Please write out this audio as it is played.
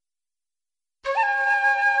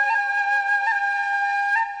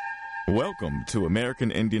Welcome to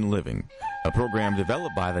American Indian Living, a program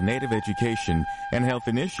developed by the Native Education and Health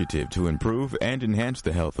Initiative to improve and enhance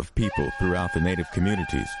the health of people throughout the Native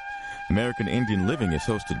communities. American Indian Living is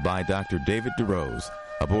hosted by Dr. David DeRose,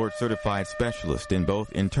 a board-certified specialist in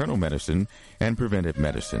both internal medicine and preventive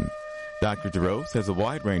medicine. Dr. DeRose has a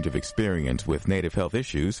wide range of experience with Native health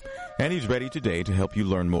issues, and he's ready today to help you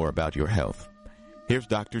learn more about your health. Here's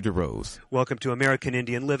Dr. DeRose. Welcome to American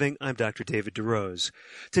Indian Living. I'm Dr. David DeRose.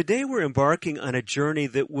 Today we're embarking on a journey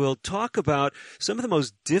that will talk about some of the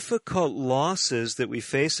most difficult losses that we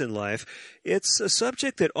face in life. It's a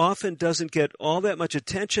subject that often doesn't get all that much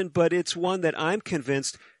attention, but it's one that I'm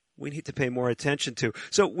convinced we need to pay more attention to.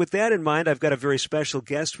 So with that in mind, I've got a very special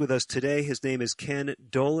guest with us today. His name is Ken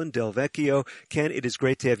Dolan Del Vecchio. Ken, it is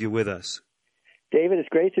great to have you with us. David, it's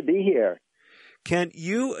great to be here. Ken,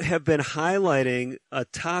 you have been highlighting a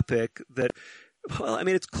topic that, well, I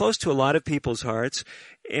mean, it's close to a lot of people's hearts,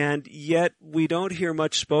 and yet we don't hear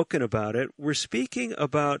much spoken about it. We're speaking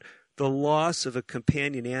about the loss of a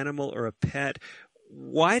companion animal or a pet.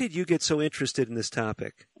 Why did you get so interested in this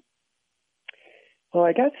topic? Well,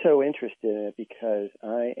 I got so interested in it because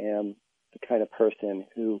I am the kind of person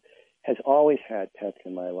who has always had pets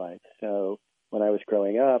in my life. So when I was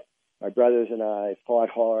growing up, my brothers and I fought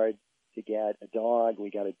hard to get a dog.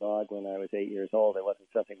 We got a dog when I was 8 years old. It wasn't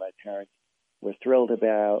something my parents were thrilled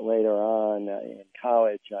about. Later on in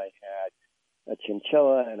college, I had a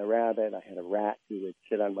chinchilla and a rabbit. I had a rat who would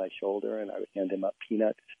sit on my shoulder, and I would hand him up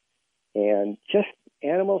peanuts. And just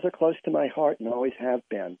animals are close to my heart and always have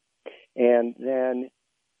been. And then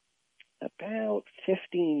about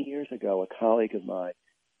 15 years ago, a colleague of mine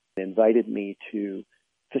invited me to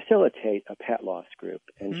facilitate a pet loss group.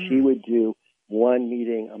 And she would do one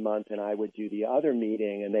meeting a month, and I would do the other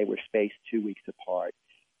meeting, and they were spaced 2 weeks apart.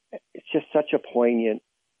 It's just such a poignant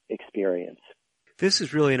experience. This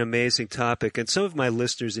is really an amazing topic, and some of my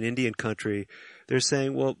listeners in Indian country, they're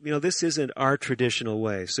saying, well, you know, this isn't our traditional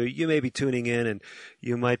way. So you may be tuning in, and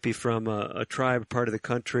you might be from a tribe, part of the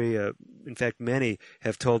country. In fact, many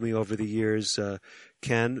have told me over the years,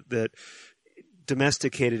 Ken, that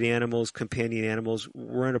domesticated animals, companion animals,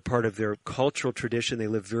 weren't a part of their cultural tradition. They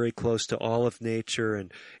lived very close to all of nature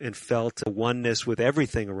and felt a oneness with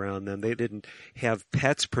everything around them. They didn't have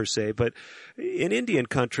pets per se. But in Indian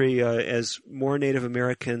country, as more Native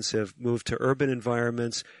Americans have moved to urban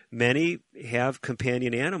environments, many have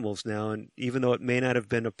companion animals now. And even though it may not have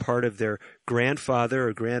been a part of their grandfather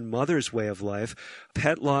or grandmother's way of life,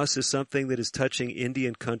 pet loss is something that is touching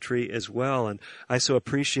Indian country as well. And I so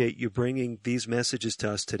appreciate you bringing these messages to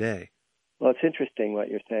us today. Well, it's interesting what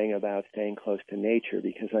you're saying about staying close to nature,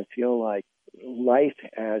 because I feel like life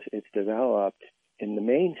as it's developed in the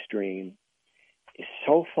mainstream is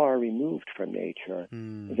so far removed from nature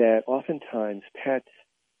that oftentimes pets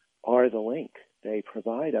are the link. They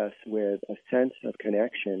provide us with a sense of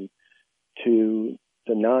connection to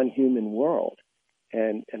the non-human world.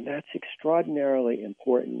 And that's extraordinarily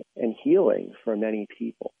important and healing for many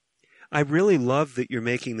people. I really love that you're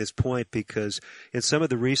making this point, because in some of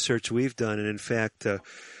the research we've done, and in fact,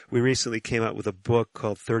 we recently came out with a book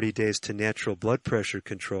called 30 Days to Natural Blood Pressure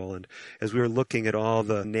Control. And as we were looking at all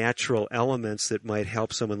the natural elements that might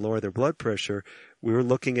help someone lower their blood pressure, we were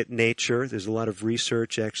looking at nature. There's a lot of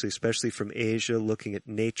research, actually, especially from Asia, looking at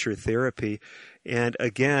nature therapy. And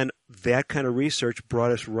again, that kind of research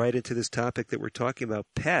brought us right into this topic that we're talking about,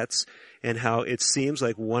 pets, and how it seems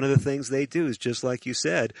like one of the things they do is, just like you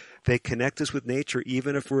said, they connect us with nature,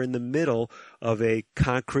 even if we're in the middle of a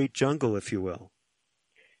concrete jungle, if you will.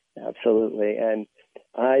 Absolutely. And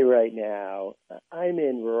right now, I'm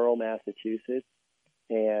in rural Massachusetts,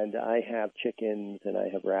 and I have chickens, and I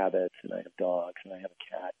have rabbits, and I have dogs, and I have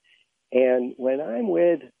a cat. And when I'm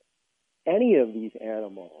with any of these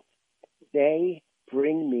animals, they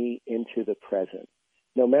bring me into the present.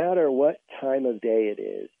 No matter what time of day it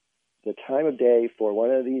is, the time of day for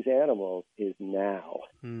one of these animals is now.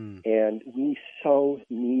 And we so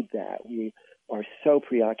need that. We are so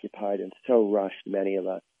preoccupied and so rushed, many of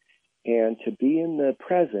us. And to be in the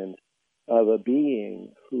presence of a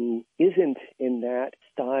being who isn't in that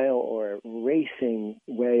style or racing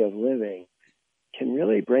way of living can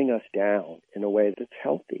really bring us down in a way that's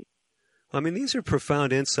healthy. I mean, these are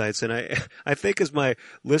profound insights, and I think as my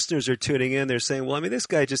listeners are tuning in, they're saying, well, I mean, this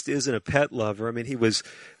guy just isn't a pet lover. I mean, he was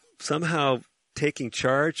somehow taking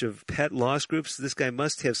charge of pet loss groups. This guy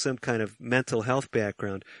must have some kind of mental health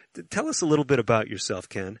background. Tell us a little bit about yourself,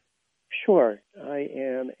 Ken. Sure. I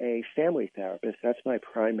am a family therapist. That's my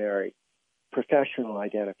primary professional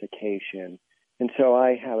identification. And so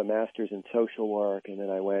I have a master's in social work, and then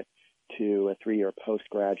I went to a 3-year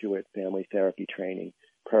postgraduate family therapy training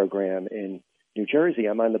program in New Jersey.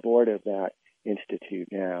 I'm on the board of that institute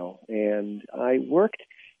now, and I worked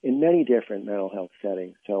in many different mental health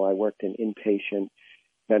settings. So I worked in inpatient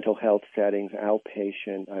mental health settings,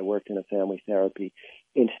 outpatient. I worked in a family therapy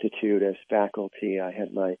institute as faculty. I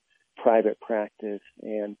had my private practice,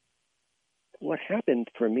 and what happened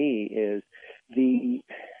for me is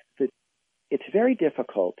it's very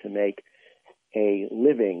difficult to make a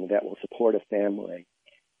living that will support a family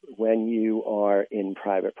when you are in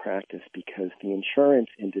private practice, because the insurance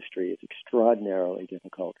industry is extraordinarily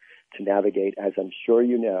difficult to navigate, as I'm sure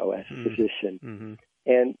you know, as a physician. Mm-hmm.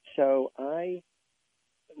 And so I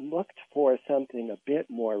looked for something a bit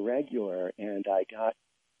more regular, and I got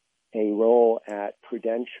a role at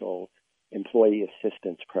Prudential's Employee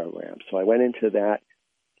Assistance Program. So I went into that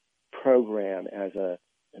program as an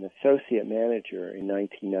associate manager in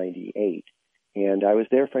 1998. And I was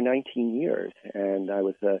there for 19 years, and I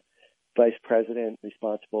was the vice president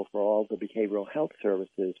responsible for all the behavioral health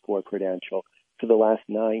services for Prudential for the last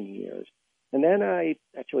 9 years. And then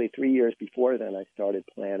 3 years before then, I started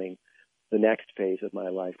planning the next phase of my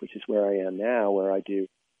life, which is where I am now, where I do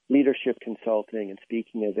leadership consulting and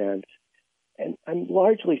speaking events. And I'm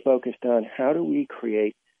largely focused on how do we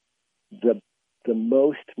create the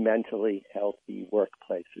most mentally healthy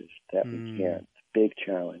workplaces that we can. It's a big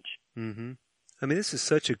challenge. Mm-hmm. I mean, this is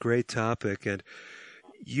such a great topic, and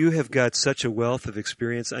you have got such a wealth of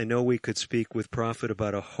experience. I know we could speak with Prophet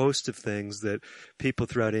about a host of things that people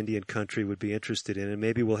throughout Indian country would be interested in, and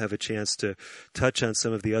maybe we'll have a chance to touch on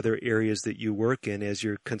some of the other areas that you work in as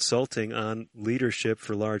you're consulting on leadership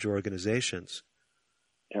for large organizations.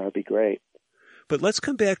 That would be great. But let's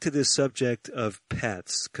come back to this subject of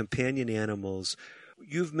pets, companion animals.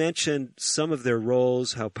 You've mentioned some of their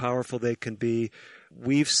roles, how powerful they can be.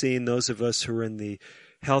 We've seen, those of us who are in the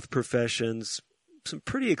health professions, some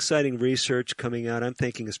pretty exciting research coming out. I'm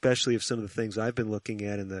thinking especially of some of the things I've been looking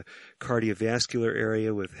at in the cardiovascular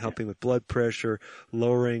area, with helping with blood pressure,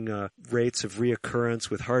 lowering rates of reoccurrence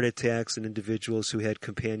with heart attacks in individuals who had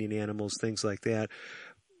companion animals, things like that.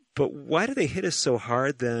 But why do they hit us so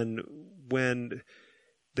hard then when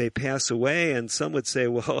they pass away? And some would say,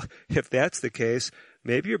 well, if that's the case,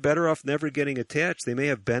 maybe you're better off never getting attached. They may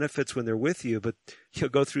have benefits when they're with you, but you'll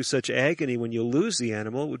go through such agony when you lose the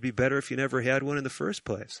animal. It would be better if you never had one in the first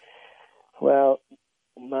place. Well,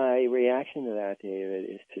 my reaction to that, David,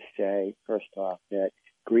 is to say, first off, that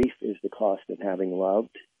grief is the cost of having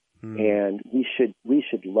loved, and we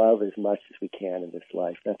should love as much as we can in this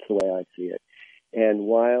life. That's the way I see it. And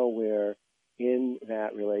while we're in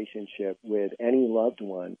that relationship with any loved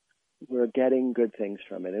one, we're getting good things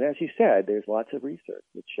from it. And as you said, there's lots of research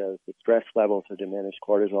that shows that stress levels are diminished,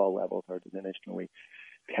 cortisol levels are diminished when we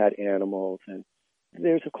pet animals. And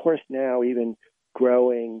there's, of course, now even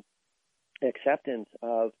growing acceptance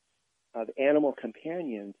of animal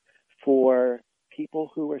companions for people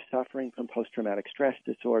who are suffering from post-traumatic stress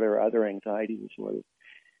disorder or other anxiety disorders.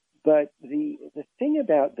 But the thing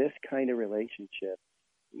about this kind of relationship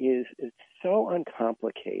is it's so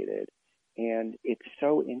uncomplicated and it's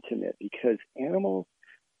so intimate, because animals,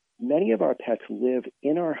 many of our pets live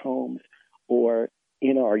in our homes or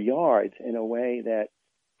in our yards in a way that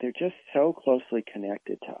they're just so closely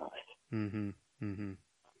connected to us. Mm-hmm. Mm-hmm.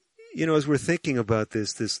 You know, as we're thinking about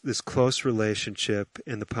this close relationship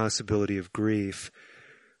and the possibility of grief,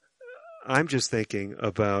 I'm just thinking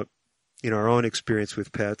about, our own experience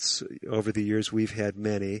with pets. Over the years, we've had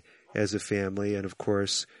many as a family, and of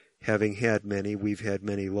course, having had many, we've had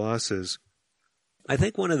many losses. I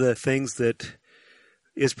think one of the things that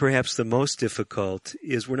is perhaps the most difficult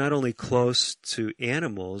is we're not only close to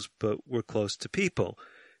animals, but we're close to people.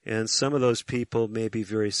 And some of those people may be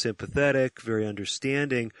very sympathetic, very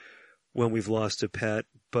understanding when we've lost a pet,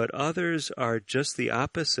 but others are just the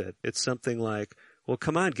opposite. It's something like, well,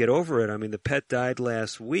 come on, get over it. I mean, the pet died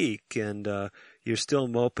last week, and you're still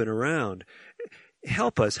moping around.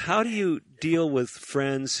 Help us. How do you deal with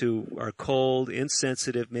friends who are cold,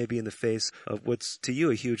 insensitive, maybe in the face of what's, to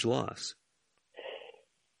you, a huge loss?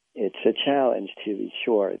 It's a challenge, to be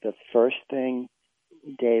sure. The first thing,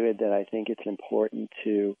 David, that I think it's important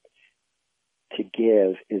to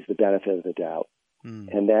give is the benefit of the doubt.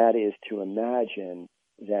 And that is to imagine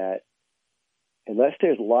that, unless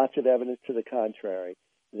there's lots of evidence to the contrary,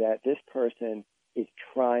 that this person is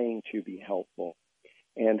trying to be helpful.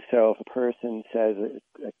 And so if a person says,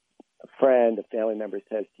 a friend, a family member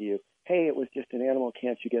says to you, hey, it was just an animal,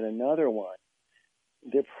 can't you get another one?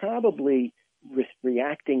 They're probably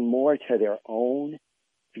reacting more to their own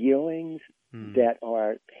feelings that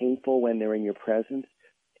are painful when they're in your presence.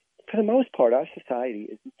 For the most part, our society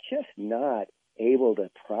is just not able to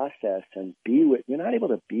process and we're not able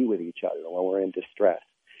to be with each other when we're in distress.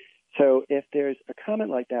 So if there's a comment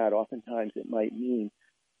like that, oftentimes it might mean,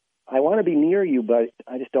 I want to be near you, but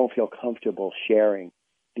I just don't feel comfortable sharing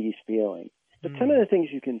these feelings. But some of the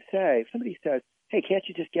things you can say, if somebody says, hey, can't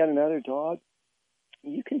you just get another dog?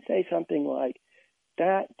 You can say something like,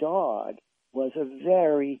 that dog was a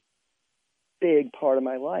very big part of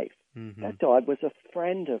my life. Mm-hmm. That dog was a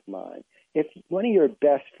friend of mine. If one of your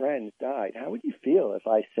best friends died, how would you feel if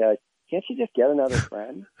I said, can't you just get another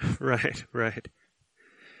friend? Right.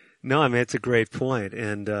 No, I mean, it's a great point.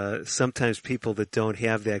 And sometimes people that don't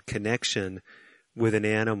have that connection with an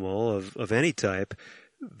animal of any type,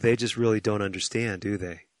 they just really don't understand, do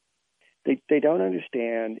they? They don't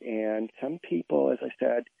understand, and some people, as I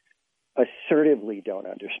said, assertively don't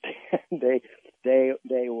understand. They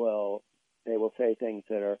will say things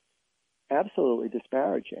that are absolutely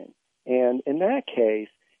disparaging. And in that case,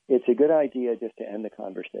 it's a good idea just to end the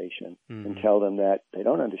conversation and tell them that they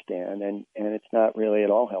don't understand, and it's not really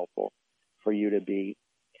at all helpful for you to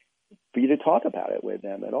talk about it with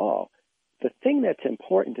them at all. The thing that's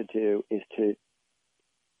important to do is to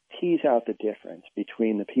tease out the difference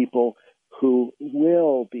between the people who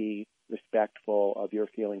will be respectful of your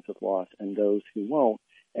feelings of loss and those who won't,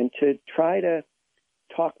 and to try to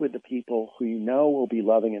talk with the people who you know will be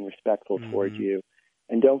loving and respectful towards you,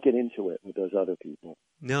 and don't get into it with those other people.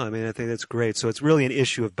 No, I mean, I think that's great. So it's really an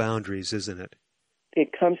issue of boundaries, isn't it? It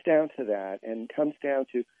comes down to that, and comes down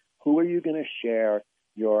to who are you going to share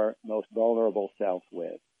your most vulnerable self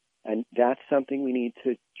with? And that's something we need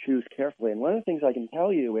to choose carefully. And one of the things I can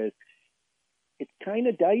tell you is it's kind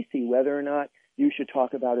of dicey whether or not you should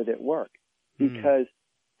talk about it at work, because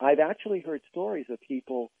I've actually heard stories of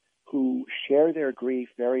people who share their grief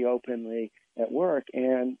very openly at work,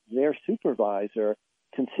 and their supervisor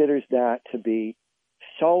considers that to be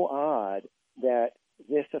so odd that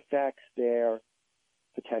this affects their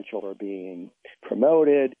potential for being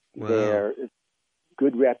promoted, their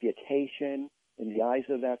good reputation in the eyes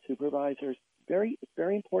of that supervisor. It's very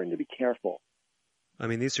important to be careful. I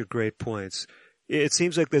mean, these are great points. It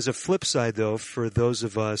seems like there's a flip side, though, for those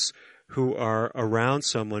of us who are around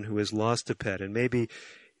someone who has lost a pet. And maybe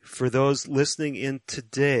for those listening in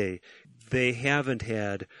today, they haven't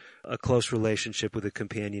had a close relationship with a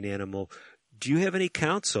companion animal. Do you have any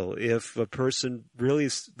counsel if a person really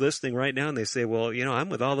is listening right now and they say, well, I'm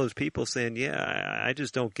with all those people saying, I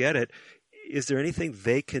just don't get it. Is there anything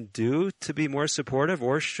they can do to be more supportive,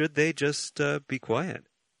 or should they just be quiet?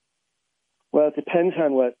 Well, it depends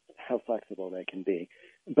on how flexible they can be.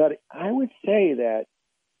 But I would say that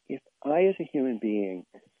if I, as a human being,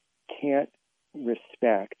 can't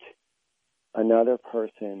respect another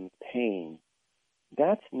person's pain,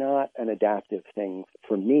 that's not an adaptive thing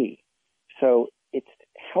for me. So it's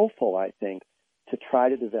helpful, I think, to try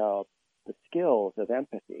to develop the skills of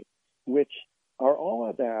empathy, which are all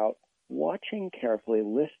about watching carefully,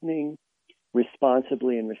 listening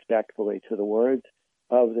responsibly and respectfully to the words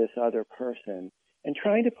of this other person, and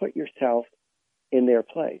trying to put yourself in their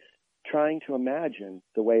place, trying to imagine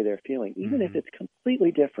the way they're feeling, even if it's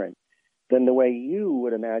completely different than the way you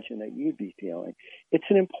would imagine that you'd be feeling. It's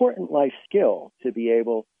an important life skill to be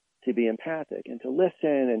able to be empathic and to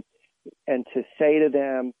listen and to say to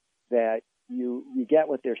them that you get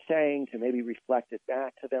what they're saying, to maybe reflect it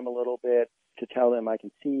back to them a little bit, to tell them, I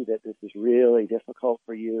can see that this is really difficult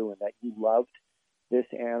for you and that you loved this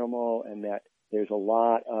animal and that there's a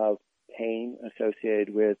lot of pain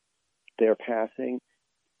associated with their passing.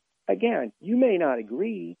 Again, you may not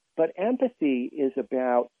agree, but empathy is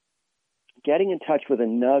about getting in touch with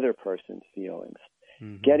another person's feelings,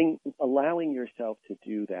 allowing yourself to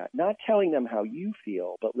do that, not telling them how you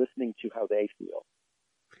feel, but listening to how they feel.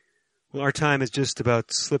 Well, our time has just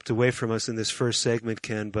about slipped away from us in this first segment,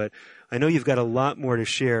 Ken, but I know you've got a lot more to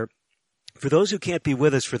share. For those who can't be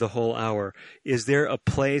with us for the whole hour, is there a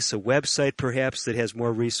place, a website perhaps, that has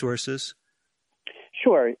more resources?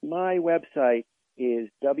 Sure. My website is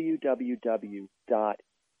www.greengate,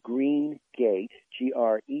 GREENGATE,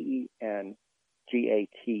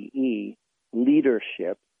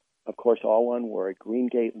 leadership, of course, all one word,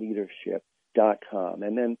 greengate.leadership.com.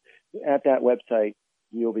 And then at that website,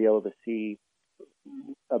 you'll be able to see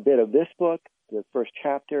a bit of this book. The first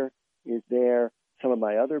chapter is there, some of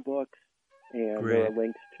my other books, and there are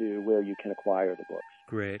links to where you can acquire the books.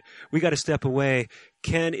 Great. We got to step away.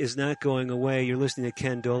 Ken is not going away. You're listening to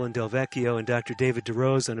Ken Dolan Del Vecchio and Dr. David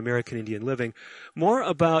DeRose on American Indian Living. More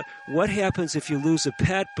about what happens if you lose a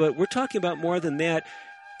pet, but we're talking about more than that.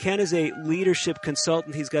 Ken is a leadership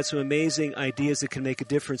consultant. He's got some amazing ideas that can make a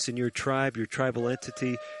difference in your tribe, your tribal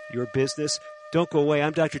entity, your business. Don't go away.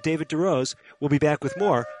 I'm Dr. David DeRose. We'll be back with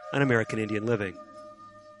more on American Indian Living.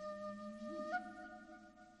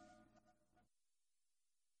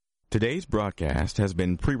 Today's broadcast has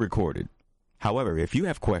been pre-recorded. However, if you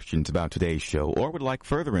have questions about today's show or would like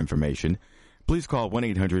further information, please call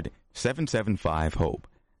 1-800-775-HOPE.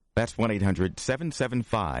 That's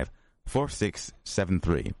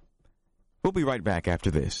 1-800-775-4673. We'll be right back after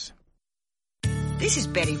this. This is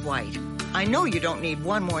Betty White. I know you don't need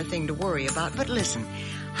one more thing to worry about, but listen.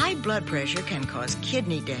 High blood pressure can cause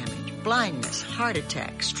kidney damage, blindness, heart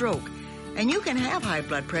attack, stroke, and you can have high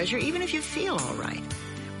blood pressure even if you feel all right.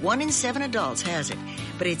 1 in 7 adults has it,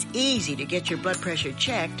 but it's easy to get your blood pressure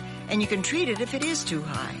checked, and you can treat it if it is too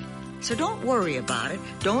high. So don't worry about it.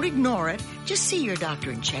 Don't ignore it. Just see your doctor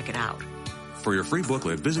and check it out. For your free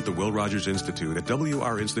booklet, visit the Will Rogers Institute at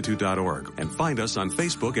wrinstitute.org and find us on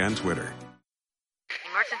Facebook and Twitter.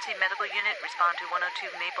 Emergency medical unit, respond to 102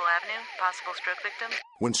 Maple Avenue. Possible stroke victim.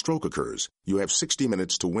 When stroke occurs, you have 60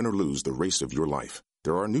 minutes to win or lose the race of your life.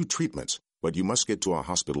 There are new treatments, but you must get to a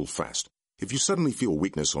hospital fast. If you suddenly feel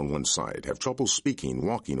weakness on one side, have trouble speaking,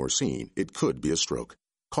 walking, or seeing, it could be a stroke.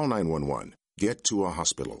 Call 911. Get to a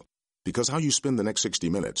hospital. Because how you spend the next 60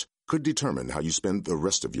 minutes could determine how you spend the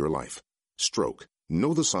rest of your life. Stroke.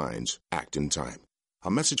 Know the signs. Act in time. A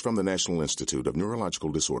message from the National Institute of Neurological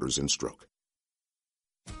Disorders and Stroke.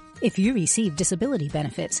 If you receive disability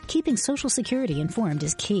benefits, keeping Social Security informed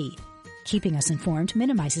is key. Keeping us informed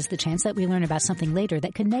minimizes the chance that we learn about something later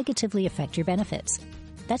that could negatively affect your benefits.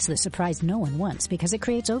 That's the surprise no one wants because it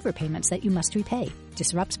creates overpayments that you must repay,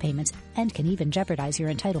 disrupts payments, and can even jeopardize your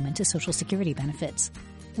entitlement to Social Security benefits.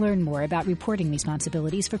 Learn more about reporting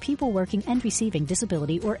responsibilities for people working and receiving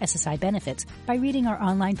disability or SSI benefits by reading our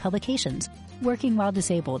online publications, Working While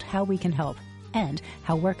Disabled, How We Can Help, and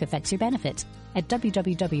How Work Affects Your Benefits at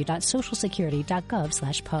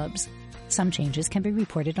www.socialsecurity.gov/pubs. Some changes can be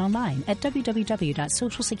reported online at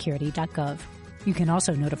www.socialsecurity.gov. You can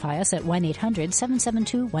also notify us at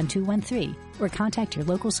 1-800-772-1213 or contact your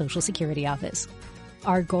local Social Security office.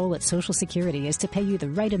 Our goal at Social Security is to pay you the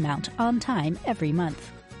right amount on time every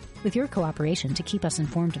month. With your cooperation to keep us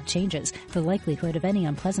informed of changes, the likelihood of any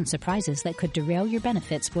unpleasant surprises that could derail your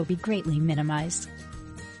benefits will be greatly minimized.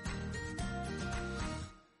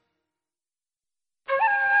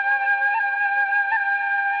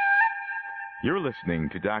 You're listening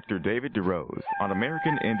to Dr. David DeRose on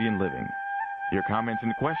American Indian Living. Your comments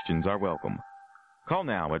and questions are welcome. Call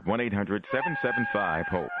now at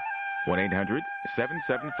 1-800-775-HOPE.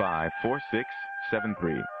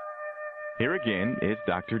 1-800-775-4673. Here again is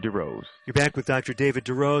Dr. DeRose. You're back with Dr. David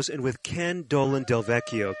DeRose and with Ken Dolan Del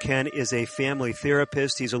Vecchio. Ken is a family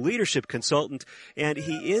therapist. He's a leadership consultant, and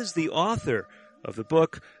he is the author of the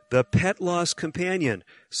book, The Pet Loss Companion,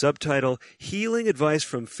 subtitle, Healing Advice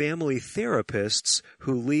from Family Therapists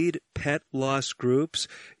Who Lead Pet Loss Groups.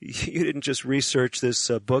 You didn't just research this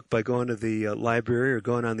book by going to the library or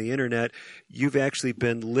going on the internet. You've actually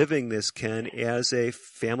been living this, Ken, as a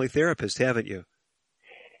family therapist, haven't you?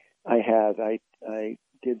 I have. I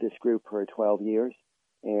did this group for 12 years,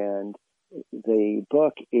 and the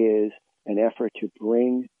book is an effort to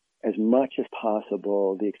bring as much as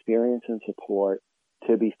possible the experience and support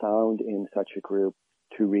to be found in such a group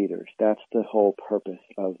to readers. That's the whole purpose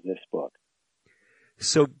of this book.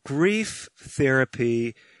 So grief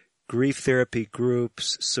therapy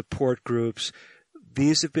groups, support groups,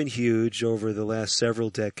 these have been huge over the last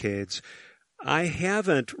several decades. I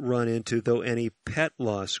haven't run into, though, any pet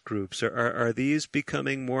loss groups. Are these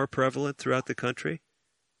becoming more prevalent throughout the country?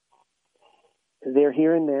 They're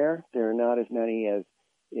here and there. There are not as many as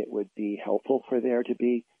it would be helpful for there to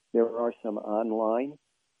be. There are some online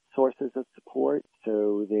sources of support.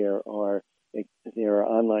 So there are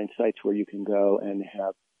online sites where you can go and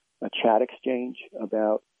have a chat exchange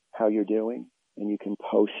about how you're doing, and you can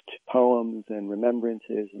post poems and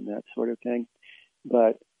remembrances and that sort of thing.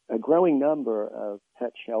 But a growing number of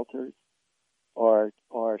pet shelters are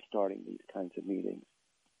starting these kinds of meetings.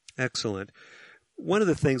 Excellent. One of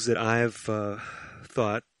the things that I've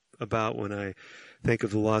thought about when I think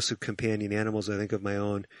of the loss of companion animals, I think of my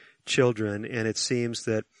own children, and it seems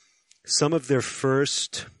that some of their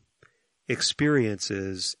first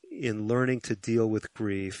experiences in learning to deal with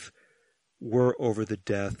grief were over the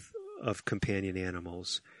death of companion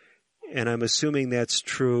animals. And I'm assuming that's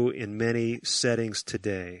true in many settings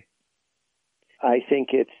today. I think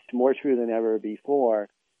it's more true than ever before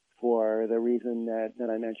for the reason that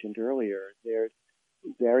I mentioned earlier. There's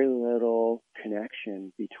very little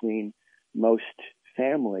connection between most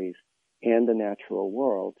families and the natural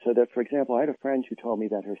world. So that, for example, I had a friend who told me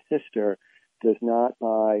that her sister does not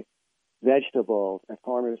buy vegetables at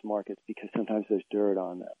farmers markets because sometimes there's dirt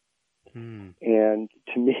on them. And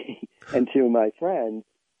to me and to my friends,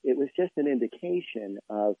 it was just an indication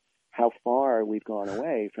of how far we've gone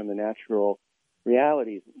away from the natural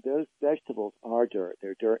realities. Those vegetables are dirt.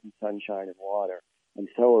 They're dirt and sunshine and water. And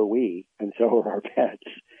so are we, and so are our pets.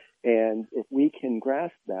 And if we can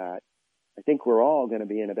grasp that, I think we're all going to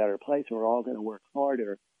be in a better place. We're all going to work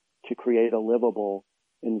harder to create a livable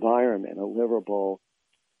environment, a livable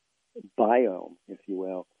biome, if you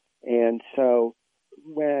will. And so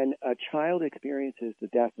when a child experiences the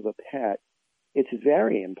death of a pet, it's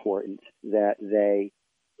very important that they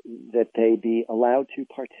be allowed to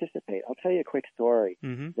participate. I'll tell you a quick story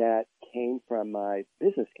that came from my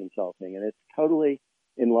business consulting, and it's totally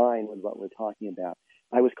in line with what we're talking about.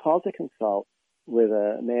 I was called to consult with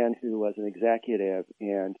a man who was an executive,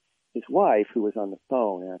 and his wife, who was on the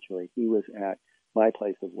phone, actually. He was at my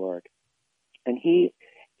place of work. And he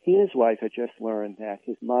and his wife had just learned that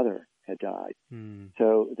his mother had died.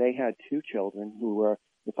 So they had two children who were,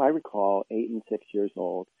 if I recall, 8 and 6 years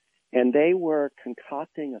old. And they were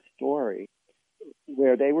concocting a story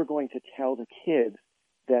where they were going to tell the kids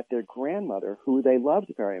that their grandmother, who they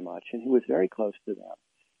loved very much and who was very close to them,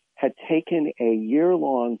 had taken a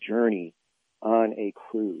year-long journey on a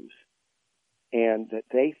cruise, and that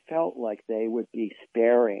they felt like they would be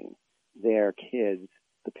sparing their kids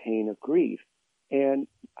the pain of grief. And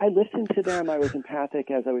I listened to them. I was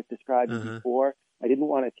empathic, as I was describing before. I didn't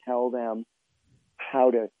want to tell them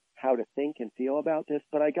how to think and feel about this,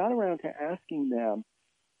 but I got around to asking them,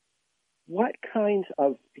 what kinds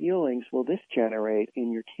of feelings will this generate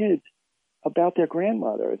in your kids about their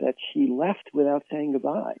grandmother that she left without saying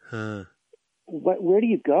goodbye? Where do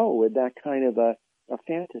you go with that kind of a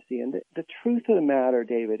fantasy? And the truth of the matter,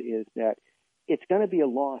 David, is that it's going to be a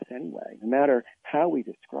loss anyway. No matter how we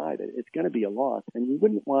describe it, it's going to be a loss. And we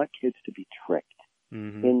wouldn't want kids to be tricked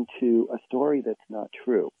into a story that's not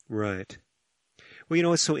true. Right. Well, you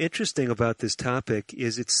know, what's so interesting about this topic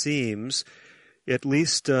is it seems, at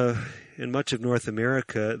least in much of North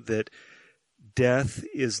America, that death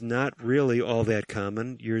is not really all that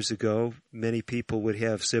common. Years ago, many people would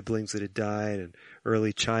have siblings that had died in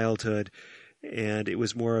early childhood, and it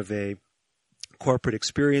was more of a corporate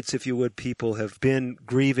experience, if you would. People have been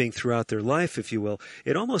grieving throughout their life, if you will.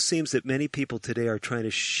 It almost seems that many people today are trying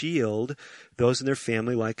to shield those in their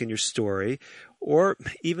family, like in your story, or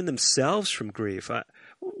even themselves from grief.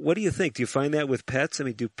 What do you think? Do you find that with pets? I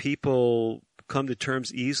mean, do people come to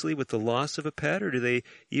terms easily with the loss of a pet, or do they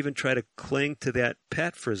even try to cling to that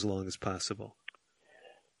pet for as long as possible?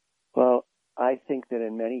 Well, I think that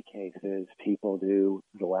in many cases, people do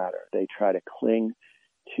the latter. They try to cling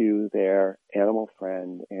to their animal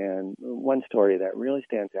friend. And one story that really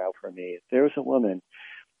stands out for me, there was a woman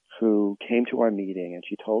who came to our meeting, and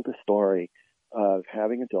she told the story of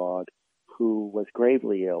having a dog who was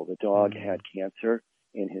gravely ill. The dog had cancer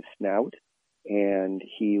in his snout, and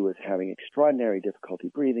he was having extraordinary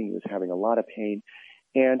difficulty breathing. He was having a lot of pain.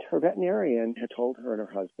 And her veterinarian had told her and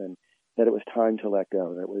her husband that it was time to let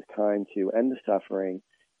go, that it was time to end the suffering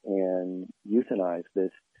and euthanize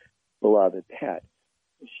this beloved pet.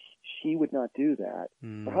 She would not do that.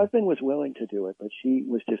 Her husband was willing to do it, but she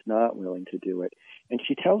was just not willing to do it. And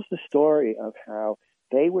she tells the story of how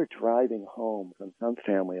they were driving home from some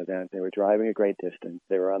family event. They were driving a great distance.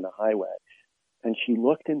 They were on the highway. And she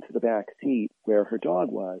looked into the back seat where her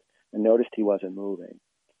dog was and noticed he wasn't moving.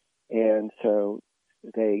 And so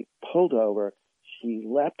they pulled over. She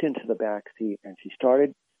leapt into the back seat, and she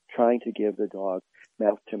started trying to give the dog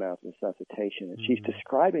mouth-to-mouth resuscitation. And she's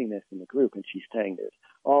describing this in the group, and she's saying there's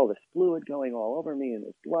all this fluid going all over me and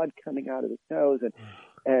there's blood coming out of his nose.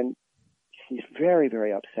 And she's very,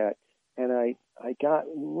 very upset. And I got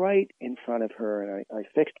right in front of her, and I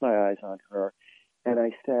fixed my eyes on her, and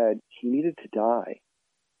I said, he needed to die.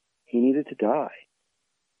 He needed to die.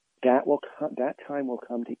 That time will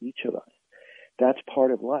come to each of us. That's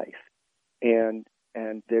part of life. And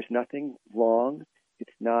there's nothing wrong.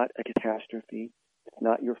 It's not a catastrophe. It's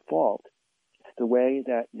not your fault. It's the way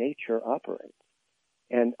that nature operates.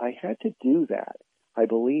 And I had to do that, I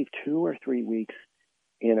believe, 2 or 3 weeks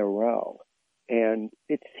in a row. And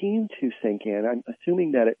it seemed to sink in. I'm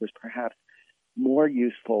assuming that it was perhaps more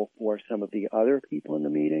useful for some of the other people in the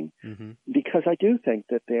meeting, because I do think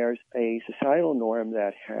that there's a societal norm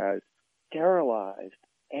that has sterilized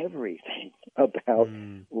everything about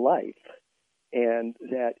life, and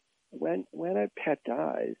that when a pet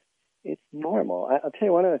dies, it's normal. I'll tell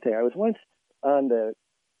you one other thing. I was once on the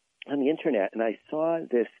internet, and I saw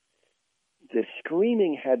this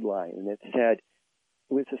screaming headline, and it said,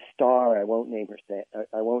 it was a star. I won't name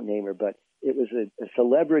her, but it was a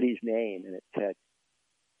celebrity's name, and it said,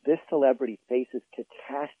 "This celebrity faces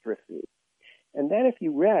catastrophe." And then if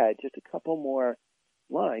you read just a couple more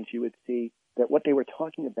lines, you would see that what they were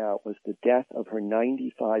talking about was the death of her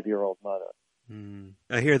 95-year-old mother.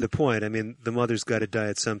 I hear the point. I mean, the mother's got to die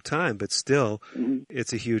at some time, but still,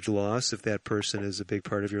 it's a huge loss if that person is a big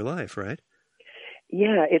part of your life, right?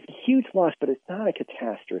 Yeah, it's a huge loss, but it's not a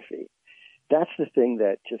catastrophe. That's the thing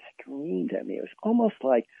that just screamed at me. It was almost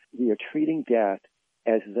like we are treating death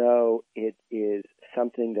as though it is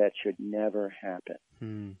something that should never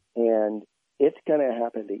happen. And it's going to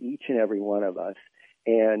happen to each and every one of us,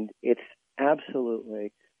 and it's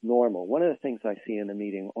absolutely normal. One of the things I see in the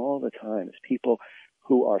meeting all the time is people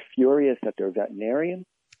who are furious at their veterinarian.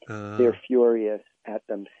 They're furious at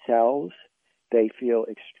themselves. They feel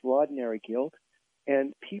extraordinary guilt.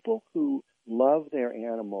 And people who love their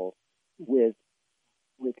animals with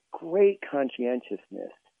great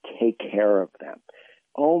conscientiousness take care of them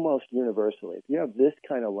almost universally. If you have this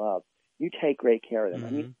kind of love, you take great care of them. I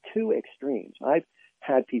mean, two extremes. I've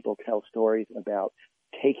had people tell stories about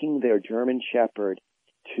taking their German Shepherd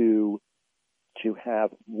to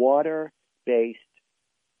have water-based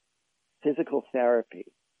physical therapy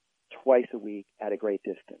twice a week at a great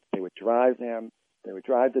distance. They would drive them. They would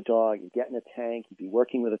drive the dog. You'd get in a tank. You'd be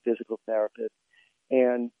working with a physical therapist.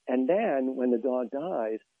 And then when the dog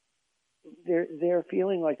dies, they're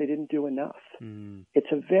feeling like they didn't do enough.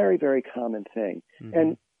 It's a very, very common thing.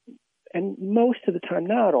 And most of the time,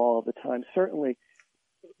 not all of the time, certainly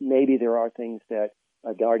maybe there are things that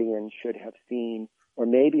a guardian should have seen, or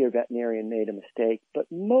maybe a veterinarian made a mistake, but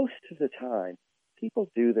most of the time, people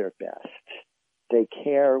do their best. They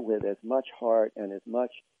care with as much heart and as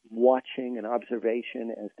much watching and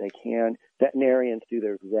observation as they can. Veterinarians do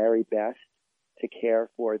their very best to care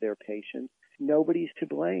for their patients. Nobody's to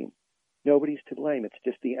blame. Nobody's to blame. It's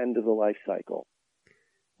just the end of the life cycle.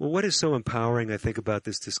 Well, what is so empowering, I think, about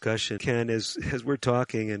this discussion, Ken, as we're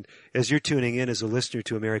talking and as you're tuning in as a listener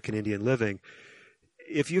to American Indian Living,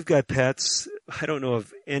 if you've got pets, I don't know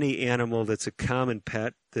of any animal that's a common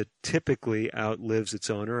pet that typically outlives its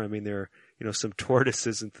owner. I mean, there are, some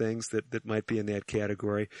tortoises and things that might be in that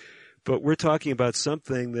category. But we're talking about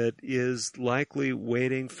something that is likely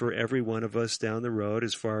waiting for every one of us down the road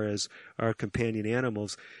as far as our companion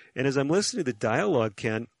animals. And as I'm listening to the dialogue,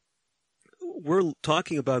 Ken, we're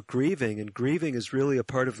talking about grieving, and grieving is really a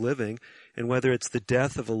part of living. And whether it's the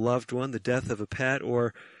death of a loved one, the death of a pet,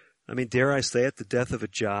 or, dare I say it, the death of a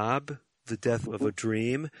job, the death of a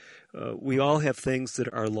dream, we all have things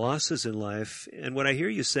that are losses in life. And what I hear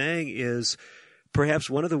you saying is perhaps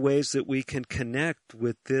one of the ways that we can connect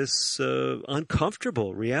with this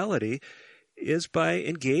uncomfortable reality is by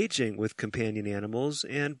engaging with companion animals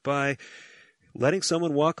and by letting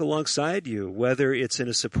someone walk alongside you, whether it's in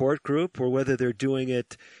a support group or whether they're doing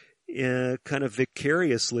it kind of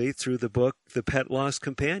vicariously through the book, The Pet Loss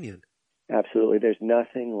Companion. Absolutely. There's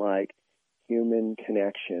nothing like human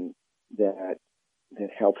connection that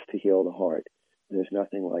helps to heal the heart. There's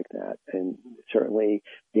nothing like that. And certainly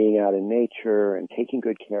being out in nature and taking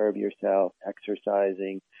good care of yourself,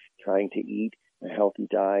 exercising, trying to eat a healthy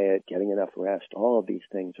diet, getting enough rest, all of these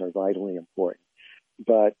things are vitally important.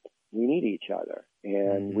 But we need each other,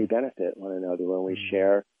 and we benefit one another when we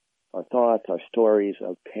share our thoughts, our stories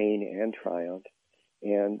of pain and triumph.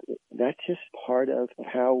 And that's just part of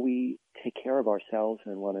how we take care of ourselves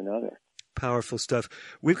and one another. Powerful stuff.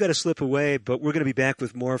 We've got to slip away, but we're going to be back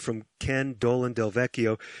with more from Ken Dolan Del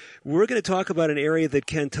Vecchio. We're going to talk about an area that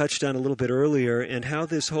Ken touched on a little bit earlier and how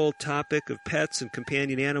this whole topic of pets and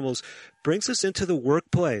companion animals brings us into the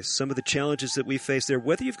workplace, some of the challenges that we face there.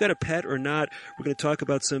 Whether you've got a pet or not, we're going to talk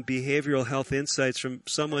about some behavioral health insights from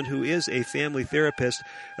someone who is a family therapist.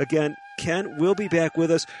 Again, Ken will be back with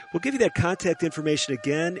us. We'll give you that contact information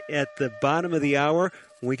again at the bottom of the hour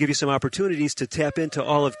when we give you some opportunities to tap into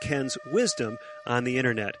all of Ken's wisdom on the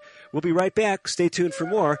Internet. We'll be right back. Stay tuned for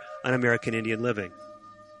more on American Indian Living.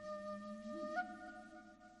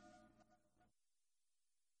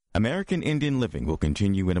 American Indian Living will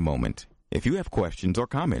continue in a moment. If you have questions or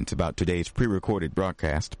comments about today's pre-recorded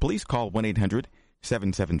broadcast, please call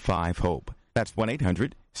 1-800-775-HOPE. That's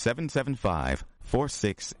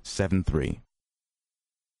 1-800-775-4673.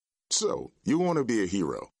 So, you want to be a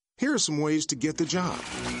hero. Here are some ways to get the job.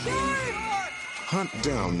 Hunt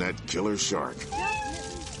down that killer shark.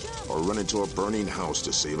 Or run into a burning house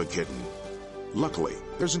to save a kitten. Luckily,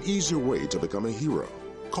 there's an easier way to become a hero.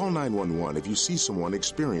 Call 911 if you see someone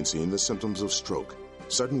experiencing the symptoms of stroke,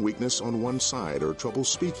 sudden weakness on one side, or trouble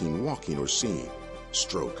speaking, walking, or seeing.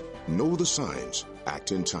 Stroke. Know the signs.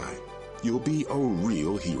 Act in time. You'll be a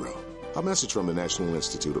real hero. A message from the National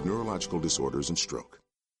Institute of Neurological Disorders and Stroke.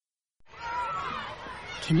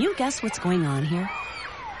 Can you guess what's going on here?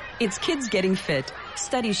 It's kids getting fit.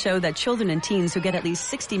 Studies show that children and teens who get at least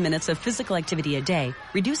 60 minutes of physical activity a day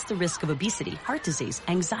reduce the risk of obesity, heart disease,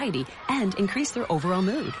 anxiety, and increase their overall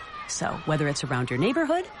mood. So, whether it's around your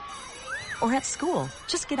neighborhood or at school,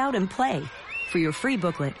 just get out and play. For your free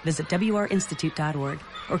booklet, visit wrinstitute.org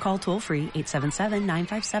or call toll-free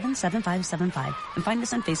 877-957-7575 and find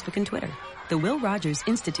us on Facebook and Twitter. The Will Rogers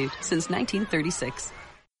Institute since 1936.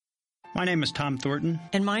 My name is Tom Thornton.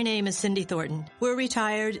 And my name is Cindy Thornton. We're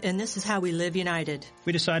retired, and this is how we live United.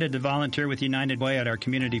 We decided to volunteer with United Way at our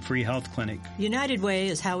community free health clinic. United Way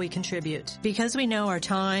is how we contribute, because we know our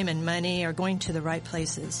time and money are going to the right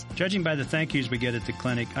places. Judging by the thank yous we get at the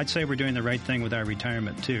clinic, I'd say we're doing the right thing with our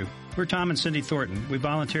retirement, too. We're Tom and Cindy Thornton. We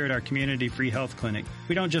volunteer at our community free health clinic.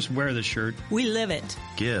 We don't just wear the shirt. We live it.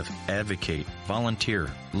 Give, advocate,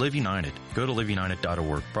 volunteer, live United. Go to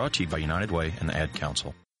liveunited.org. Brought to you by United Way and the Ad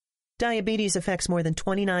Council. Diabetes affects more than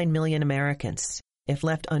 29 million Americans. If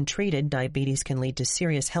left untreated, diabetes can lead to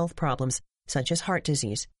serious health problems such as heart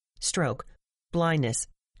disease, stroke, blindness,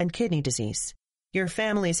 and kidney disease. Your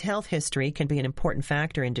family's health history can be an important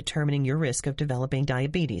factor in determining your risk of developing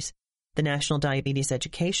diabetes. The National Diabetes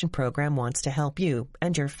Education Program wants to help you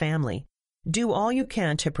and your family. Do all you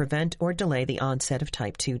can to prevent or delay the onset of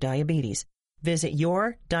type 2 diabetes. Visit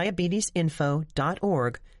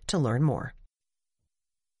yourdiabetesinfo.org to learn more.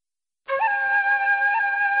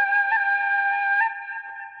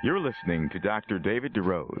 You're listening to Dr. David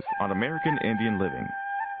DeRose on American Indian Living.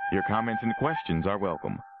 Your comments and questions are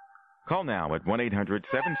welcome. Call now at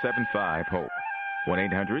 1-800-775-HOPE,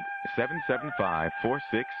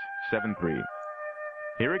 1-800-775-4673.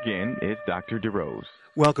 Here again is Dr. DeRose.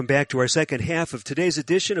 Welcome back to our second half of today's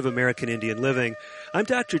edition of American Indian Living. I'm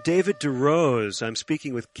Dr. David DeRose. I'm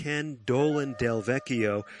speaking with Ken Dolan Del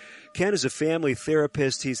Vecchio. Ken is a family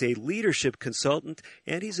therapist. He's a leadership consultant,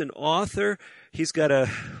 and he's an author. He's got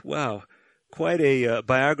quite a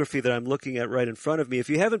biography that I'm looking at right in front of me. If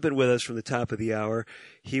you haven't been with us from the top of the hour,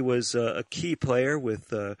 he was a key player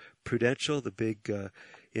with Prudential, the big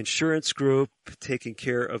insurance group, taking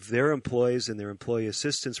care of their employees and their employee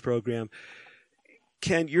assistance program.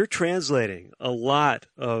 Ken, you're translating a lot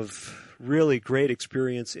of really great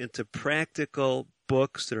experience into practical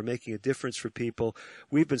books that are making a difference for people.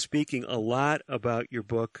 We've been speaking a lot about your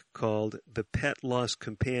book called The Pet Loss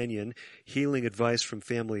Companion, Healing Advice from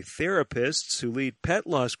Family Therapists Who Lead Pet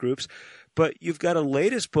Loss Groups. But you've got a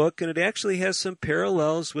latest book, and it actually has some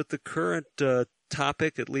parallels with the current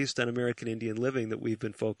topic, at least on American Indian Living, that we've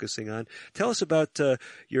been focusing on. Tell us about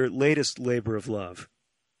your latest labor of love.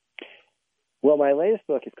 Well, my latest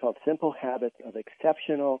book is called Simple Habits of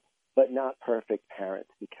Exceptional but Not Perfect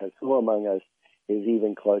Parents, because who among us is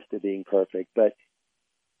even close to being perfect? But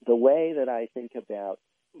the way that I think about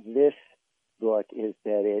this book is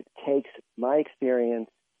that it takes my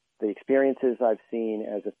experience, the experiences I've seen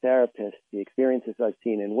as a therapist, the experiences I've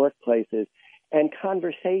seen in workplaces, and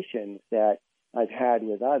conversations that I've had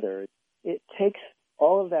with others. It takes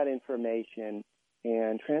all of that information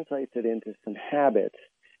and translates it into some habits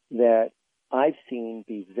that I've seen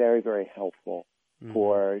be very, very helpful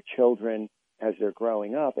for children as they're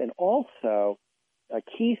growing up. And also, a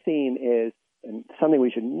key theme is, and something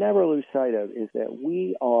we should never lose sight of, is that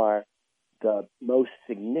we are the most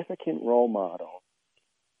significant role model.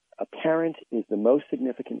 A parent is the most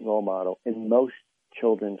significant role model in most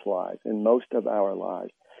children's lives, in most of our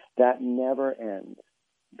lives. That never ends.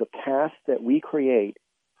 The path that we create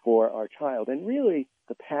for our child, and really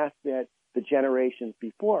the path that the generations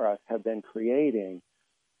before us have been creating,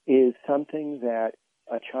 is something that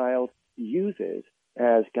a child uses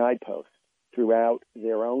as guideposts throughout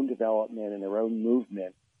their own development and their own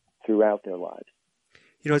movement throughout their lives.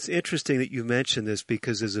 You know, it's interesting that you mention this,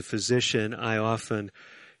 because as a physician, I often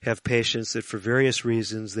have patients that for various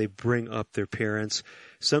reasons they bring up their parents.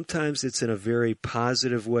 Sometimes it's in a very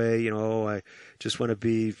positive way, I just want to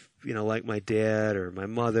be, like my dad or my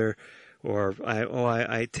mother, or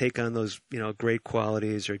I take on those, great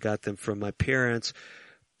qualities or got them from my parents.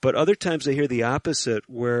 But other times I hear the opposite,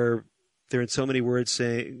 where they're in so many words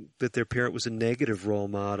saying that their parent was a negative role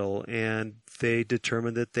model, and they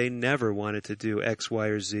determined that they never wanted to do X, Y,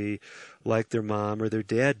 or Z like their mom or their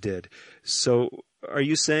dad did. So are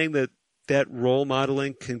you saying that that role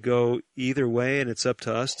modeling can go either way, and it's up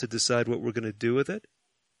to us to decide what we're going to do with it?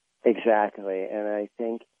 Exactly. And I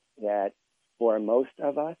think that for most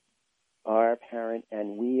of us, our parent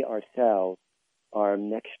and we ourselves are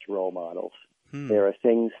mixed role models. There are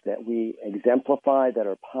things that we exemplify that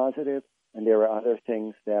are positive, and there are other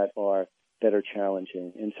things that are that are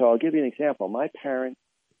challenging. And so I'll give you an example. My parents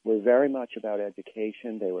were very much about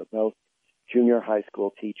education. They were both junior high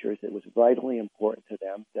school teachers. It was vitally important to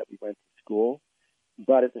them that we went to school.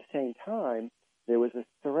 But at the same time, there was a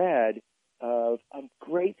thread of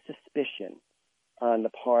great suspicion on the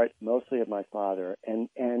part mostly of my father and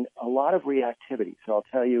a lot of reactivity. So I'll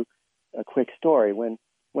tell you a quick story. When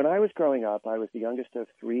I was growing up, I was the youngest of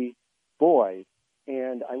three boys,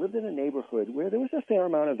 and I lived in a neighborhood where there was a fair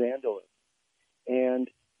amount of vandalism. And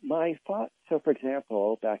so for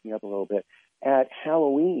example, backing up a little bit, at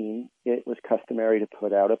Halloween, it was customary to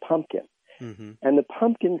put out a pumpkin. Mm-hmm. And the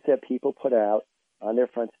pumpkins that people put out on their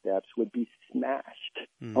front steps would be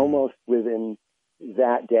smashed almost within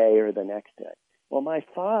that day or the next day. Well, my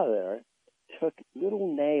father took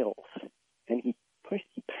little nails and he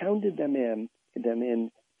pounded them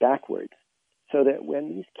in backwards, so that when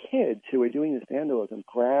these kids who were doing this vandalism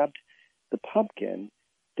grabbed the pumpkin,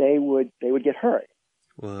 they would get hurt.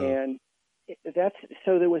 Wow. And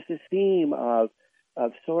so there was this theme of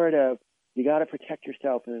sort of, you got to protect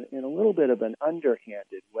yourself in a little bit of an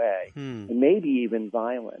underhanded way, and maybe even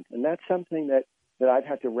violent. And that's something that I've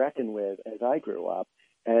had to reckon with as I grew up,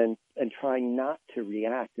 and trying not to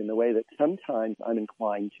react in the way that sometimes I'm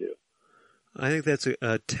inclined to. I think that's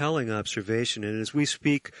a telling observation. And as we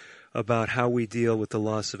speak about how we deal with the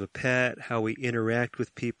loss of a pet, how we interact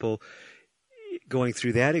with people going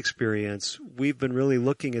through that experience, we've been really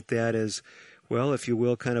looking at that as, well, if you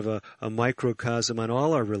will, kind of a microcosm on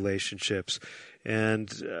all our relationships.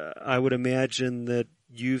 And I would imagine that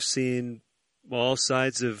you've seen all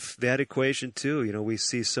sides of that equation too. You know, we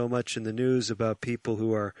see so much in the news about people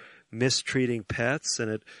who are mistreating pets,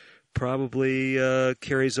 and it probably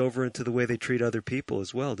carries over into the way they treat other people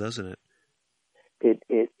as well, doesn't it?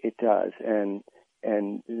 It does, and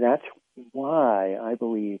that's why I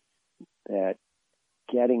believe that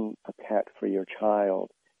getting a pet for your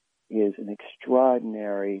child is an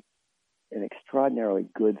extraordinarily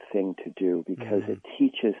good thing to do, because it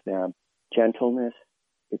teaches them gentleness,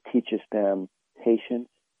 it teaches them patience,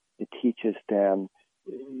 it teaches them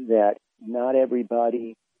that not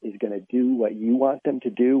everybody is going to do what you want them to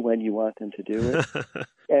do when you want them to do it.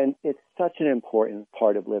 And it's such an important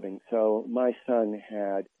part of living. So my son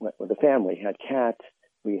the family had cats,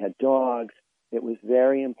 we had dogs. It was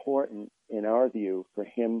very important, in our view, for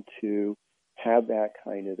him to have that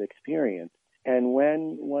kind of experience. And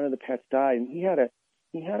when one of the pets died, and he had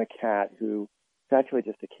a cat who was actually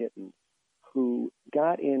just a kitten, who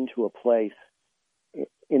got into a place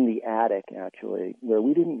in the attic, actually, where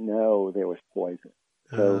we didn't know there was poison.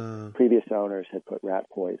 So previous owners had put rat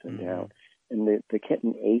poison down, and the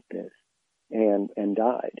kitten ate this and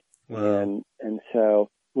died. Wow. And so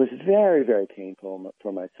it was very, very painful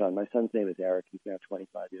for my son. My son's name is Eric. He's now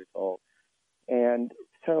 25 years old. And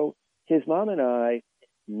so his mom and I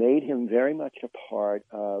made him very much a part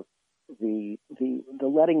of the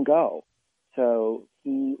letting go. So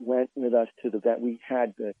he went with us to the vet. We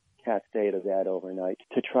had the cat stay at a vet overnight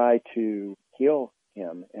to try to heal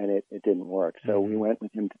him, and it didn't work. So we went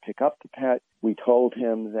with him to pick up the pet. We told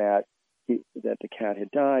him that the cat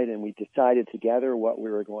had died, and we decided together what we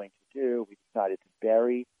were going to do. We decided to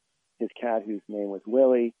bury his cat, whose name was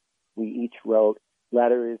Willie. We each wrote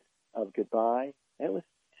letters of goodbye. And it was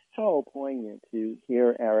so poignant to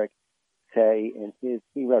hear Eric say,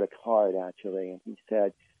 he wrote a card, actually, and he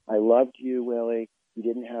said, "I loved you, Willie. We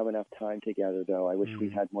didn't have enough time together, though. I wish we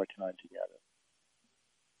had more time together."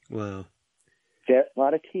 Wow. A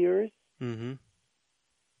lot of tears,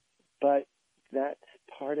 but that's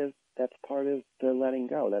part of the letting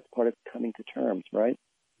go. That's part of coming to terms, right?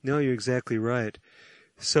 No, you're exactly right.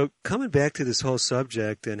 So coming back to this whole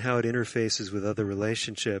subject and how it interfaces with other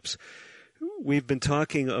relationships, we've been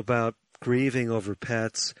talking about grieving over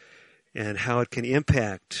pets and how it can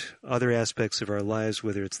impact other aspects of our lives,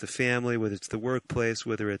 whether it's the family, whether it's the workplace,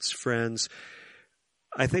 whether it's friends.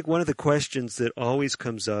 I think one of the questions that always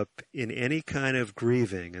comes up in any kind of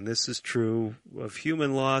grieving, and this is true of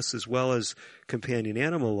human loss as well as companion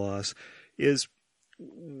animal loss, is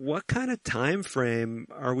what kind of time frame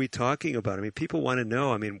are we talking about? I mean, people want to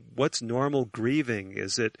know, what's normal grieving?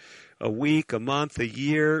 Is it a week, a month, a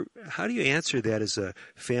year? How do you answer that as a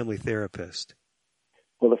family therapist?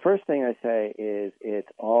 Well, the first thing I say is it's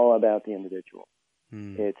all about the individual.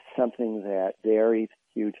 It's something that varies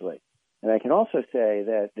hugely. And I can also say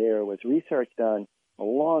that there was research done a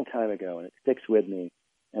long time ago, and it sticks with me.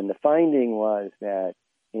 And the finding was that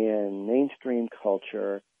in mainstream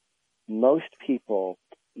culture, most people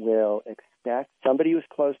will expect somebody who's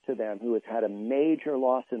close to them who has had a major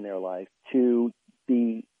loss in their life to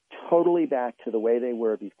be totally back to the way they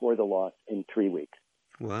were before the loss in 3 weeks.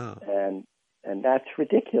 Wow. And that's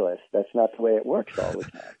ridiculous. That's not the way it works all the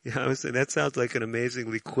time. Yeah, I was saying, that sounds like an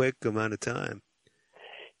amazingly quick amount of time.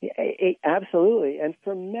 Absolutely. And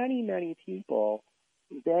for many, many people,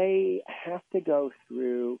 they have to go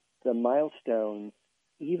through the milestones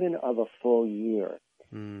even of a full year.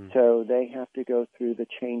 So they have to go through the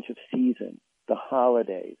change of season, the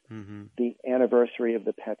holidays, the anniversary of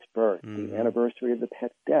the pet's birth, the anniversary of the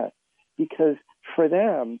pet's death, because for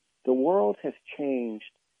them, the world has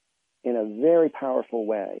changed in a very powerful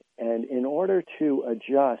way. And in order to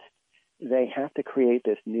adjust, they have to create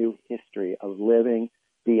this new history of living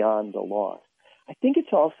beyond the loss. I think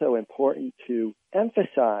it's also important to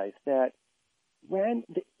emphasize that when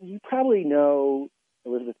you probably know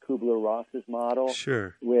Elizabeth Kubler-Ross's model,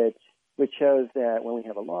 sure, which shows that when we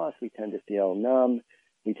have a loss, we tend to feel numb,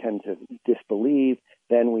 we tend to disbelieve,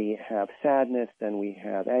 then we have sadness, then we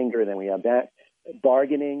have anger, then we have that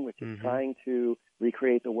bargaining, which is trying to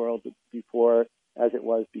recreate the world before as it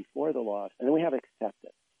was before the loss, and then we have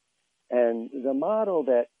acceptance. And the model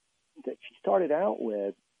that she started out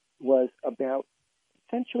with was about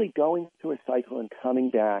essentially going through a cycle and coming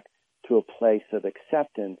back to a place of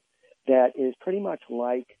acceptance that is pretty much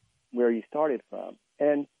like where you started from.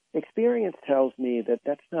 And experience tells me that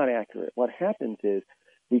that's not accurate. What happens is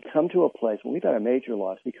we come to a place, when we've had a major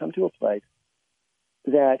loss, we come to a place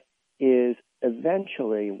that is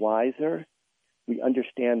eventually wiser. We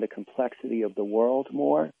understand the complexity of the world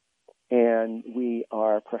more, and we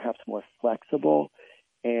are perhaps more flexible,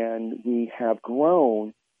 and we have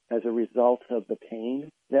grown as a result of the pain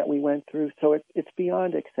that we went through. So it's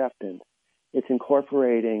beyond acceptance. It's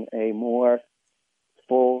incorporating a more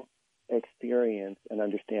full experience and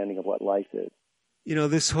understanding of what life is. You know,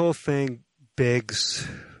 this whole thing begs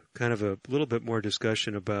kind of a little bit more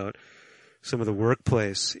discussion about some of the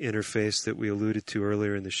workplace interface that we alluded to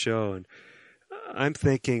earlier in the show. And I'm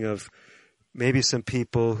thinking of maybe some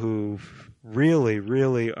people who really,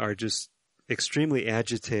 really are just extremely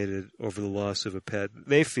agitated over the loss of a pet.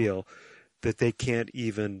 They feel that they can't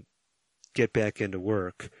even get back into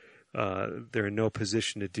work. They're in no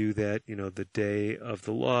position to do that, you know, the day of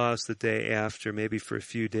the loss, the day after, maybe for a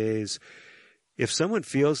few days. If someone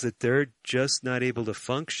feels that they're just not able to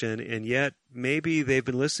function, and yet maybe they've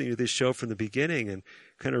been listening to this show from the beginning and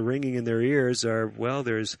kind of ringing in their ears are, well,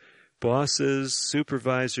 there's bosses,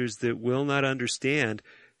 supervisors that will not understand.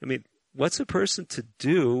 I mean, what's a person to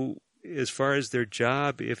do as far as their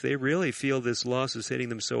job if they really feel this loss is hitting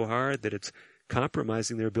them so hard that it's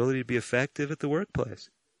compromising their ability to be effective at the workplace?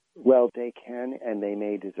 Well, they can, and they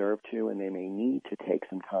may deserve to, and they may need to take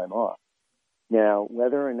some time off. Now,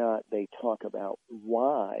 whether or not they talk about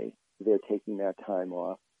why they're taking that time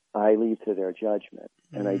off, I leave to their judgment.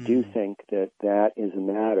 And I do think that that is a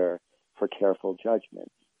matter for careful judgment.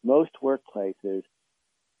 Most workplaces,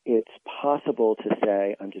 it's possible to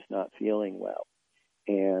say, I'm just not feeling well,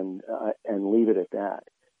 and leave it at that.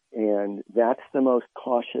 And that's the most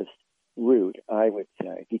cautious route, I would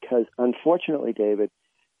say, because unfortunately, David,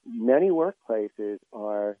 many workplaces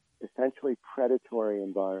are essentially predatory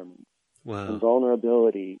environments. Wow. And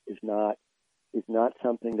vulnerability is not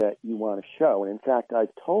something that you want to show. And in fact,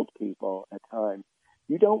 I've told people at times,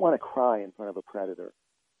 you don't want to cry in front of a predator.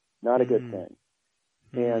 Not a good thing.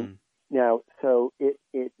 And now, so it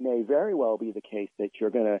may very well be the case that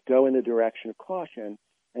you're going to go in the direction of caution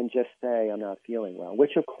and just say, I'm not feeling well,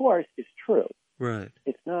 which of course is true. Right.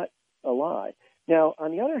 It's not a lie. Now,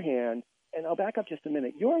 on the other hand, and I'll back up just a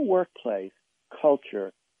minute, your workplace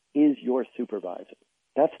culture is your supervisor.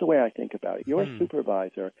 That's the way I think about it. Your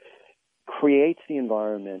supervisor creates the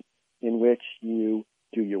environment in which you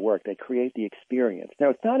do your work. They create the experience. Now,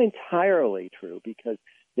 it's not entirely true because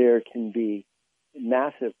there can be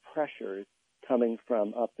massive pressures coming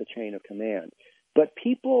from up the chain of command. But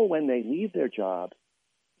people, when they leave their jobs,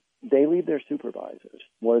 they leave their supervisors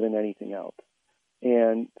more than anything else.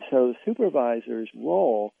 And so the supervisor's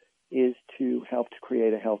role is to help to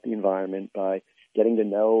create a healthy environment by getting to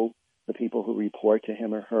know the people who report to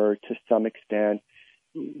him or her to some extent,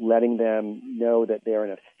 letting them know that they're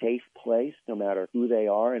in a safe place no matter who they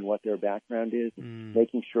are and what their background is,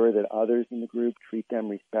 making sure that others in the group treat them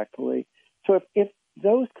respectfully. So if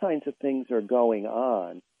those kinds of things are going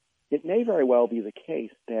on, it may very well be the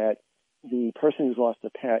case that the person who's lost a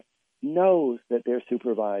pet knows that their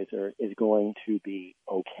supervisor is going to be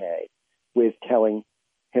okay with telling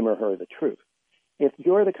him or her the truth. If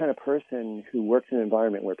you're the kind of person who works in an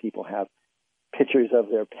environment where people have pictures of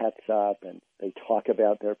their pets up and they talk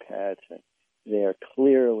about their pets and they're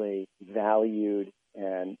clearly valued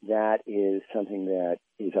and that is something that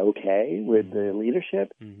is okay with the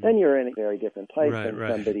leadership, then you're in a very different place than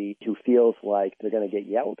somebody who feels like they're going to get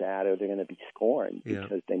yelled at or they're going to be scorned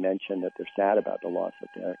because they mention that they're sad about the loss of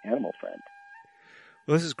their animal friend.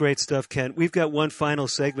 Well, this is great stuff, Ken. We've got one final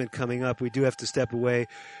segment coming up. We do have to step away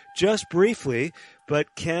just briefly,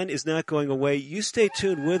 but Ken is not going away. You stay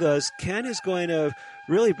tuned with us. Ken is going to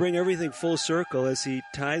really bring everything full circle as he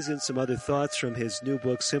ties in some other thoughts from his new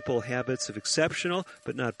book, Simple Habits of Exceptional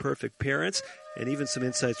but Not Perfect Parents, and even some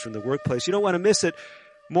insights from the workplace. You don't want to miss it.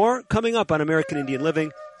 More coming up on American Indian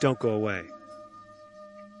Living. Don't go away.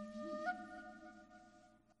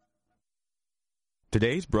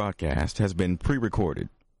 Today's broadcast has been pre-recorded.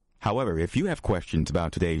 However, if you have questions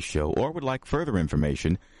about today's show or would like further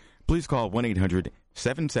information, please call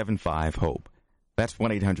 1-800-775-HOPE. That's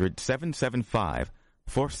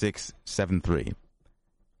 1-800-775-4673.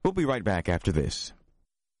 We'll be right back after this.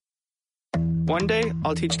 One day,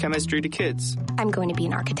 I'll teach chemistry to kids. I'm going to be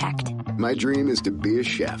an architect. My dream is to be a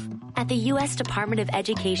chef. At the U.S. Department of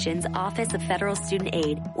Education's Office of Federal Student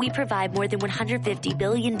Aid, we provide more than $150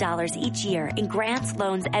 billion each year in grants,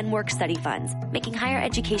 loans, and work-study funds, making higher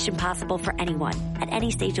education possible for anyone at any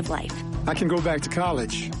stage of life. I can go back to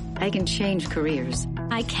college. I can change careers.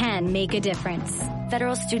 I can make a difference.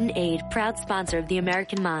 Federal Student Aid, proud sponsor of the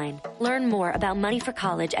American Mind. Learn more about money for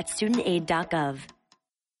college at studentaid.gov.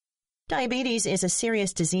 Diabetes is a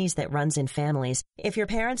serious disease that runs in families. If your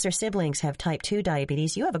parents or siblings have type 2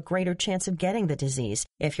 diabetes, you have a greater chance of getting the disease.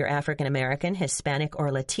 If you're African American, Hispanic,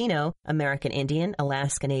 or Latino, American Indian,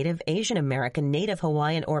 Alaska Native, Asian American, Native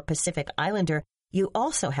Hawaiian, or Pacific Islander, you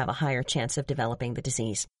also have a higher chance of developing the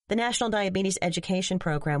disease. The National Diabetes Education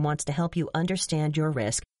Program wants to help you understand your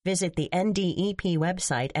risk. Visit the NDEP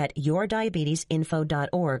website at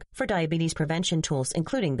yourdiabetesinfo.org for diabetes prevention tools,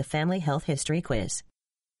 including the Family Health History Quiz.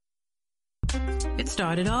 It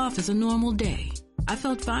started off as a normal day. I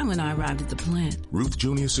felt fine when I arrived at the plant. Ruth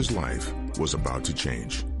Junius's life was about to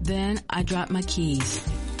change. Then I dropped my keys.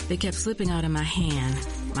 They kept slipping out of my hand.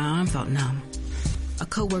 My arm felt numb. A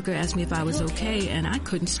coworker asked me if I was okay, and I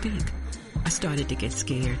couldn't speak. I started to get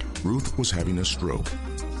scared. Ruth was having a stroke.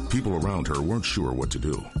 People around her weren't sure what to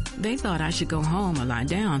do. They thought I should go home or lie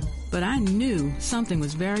down, but I knew something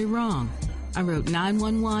was very wrong. I wrote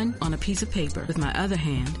 911 on a piece of paper with my other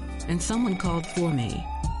hand, and someone called for me.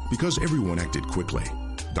 Because everyone acted quickly,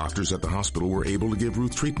 doctors at the hospital were able to give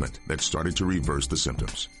Ruth treatment that started to reverse the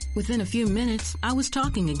symptoms. Within a few minutes, I was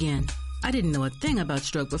talking again. I didn't know a thing about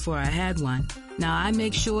stroke before I had one. Now I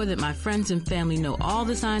make sure that my friends and family know all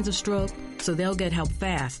the signs of stroke so they'll get help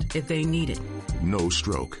fast if they need it. No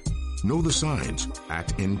stroke. Know the signs.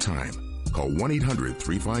 Act in time. Call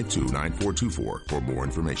 1-800-352-9424 for more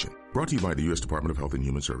information. Brought to you by the U.S. Department of Health and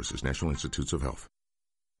Human Services, National Institutes of Health.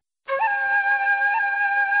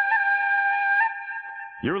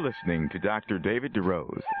 You're listening to Dr. David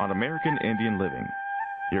DeRose on American Indian Living.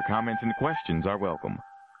 Your comments and questions are welcome.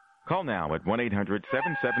 Call now at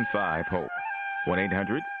 1-800-775-HOPE,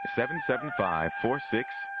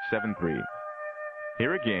 1-800-775-4673.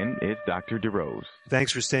 Here again is Dr. DeRose.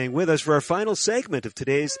 Thanks for staying with us for our final segment of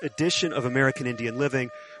today's edition of American Indian Living.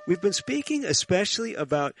 We've been speaking especially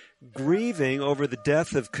about grieving over the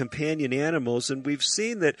death of companion animals, and we've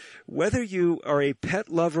seen that whether you are a pet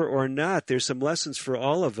lover or not, there's some lessons for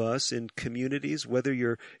all of us in communities, whether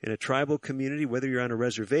you're in a tribal community, whether you're on a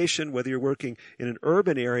reservation, whether you're working in an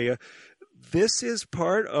urban area. This is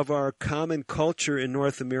part of our common culture in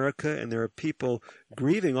North America, and there are people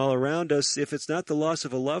grieving all around us. If it's not the loss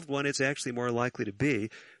of a loved one, it's actually more likely to be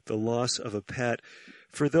the loss of a pet.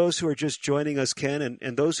 For those who are just joining us, Ken,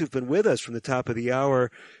 and those who've been with us from the top of the hour,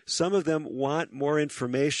 some of them want more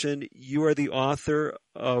information. You are the author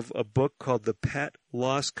of a book called The Pet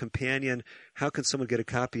Loss Companion. How can someone get a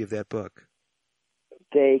copy of that book?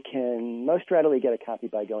 They can most readily get a copy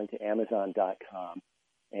by going to Amazon.com.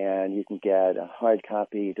 And you can get a hard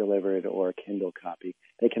copy delivered or a Kindle copy.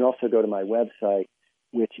 They can also go to my website,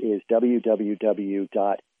 which is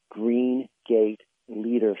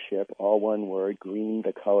www.greengate.leadership, all one word, green,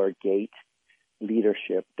 the color, gate,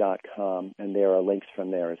 leadership.com. And there are links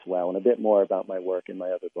from there as well, and a bit more about my work in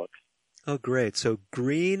my other books. Oh, great. So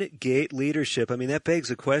Green Gate Leadership. I mean, that begs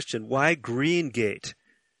a question. Why Green Gate?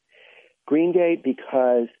 Green Gate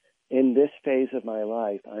because in this phase of my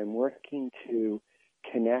life, I'm working to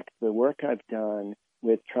connect the work I've done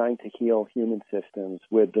with trying to heal human systems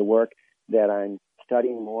with the work that I'm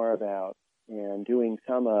studying more about and doing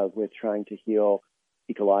some of with trying to heal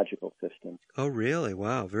ecological systems. Oh, really?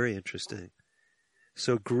 Wow, very interesting.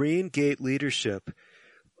 So Green Gate Leadership.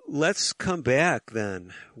 Let's come back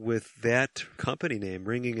then with that company name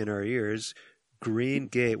ringing in our ears, Green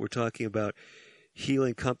Gate. We're talking about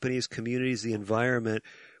healing companies, communities, the environment.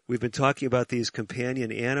 We've been talking about these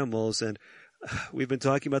companion animals, and we've been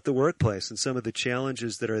talking about the workplace and some of the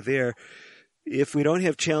challenges that are there. If we don't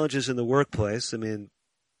have challenges in the workplace, I mean,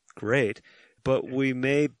 great, but we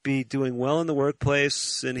may be doing well in the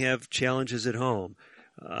workplace and have challenges at home.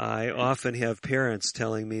 I often have parents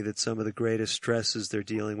telling me that some of the greatest stresses they're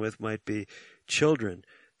dealing with might be children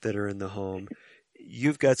that are in the home.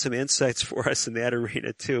 You've got some insights for us in that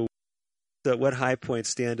arena, too. What high points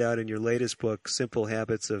stand out in your latest book, Simple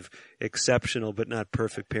Habits of Exceptional but Not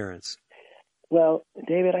Perfect Parents? Well,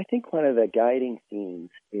 David, I think one of the guiding themes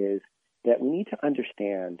is that we need to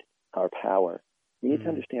understand our power. We need to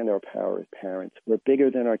understand our power as parents. We're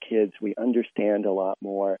bigger than our kids. We understand a lot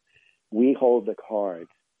more. We hold the cards.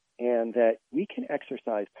 And that we can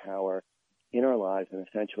exercise power in our lives in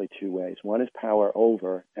essentially two ways. One is power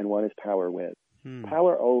over, and one is power with.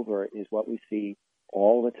 Power over is what we see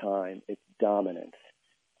all the time. It's dominance.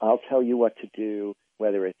 I'll tell you what to do,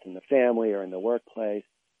 whether it's in the family or in the workplace.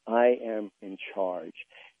 I am in charge.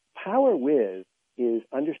 Power with is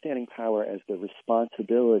understanding power as the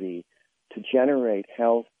responsibility to generate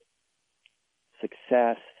health,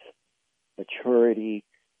 success, maturity.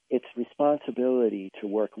 It's responsibility to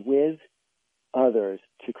work with others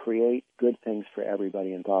to create good things for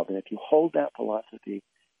everybody involved. And if you hold that philosophy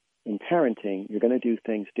in parenting, you're going to do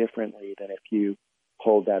things differently than if you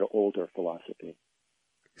hold that older philosophy.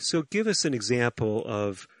 So give us an example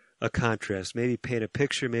of a contrast. Maybe paint a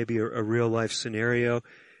picture, maybe a real-life scenario,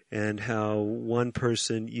 and how one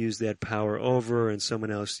person used that power over and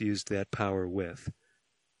someone else used that power with.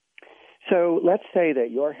 So let's say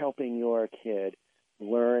that you're helping your kid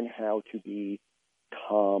learn how to be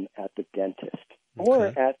calm at the dentist or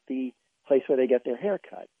at the place where they get their hair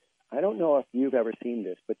cut. I don't know if you've ever seen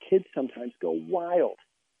this, but kids sometimes go wild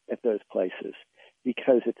at those places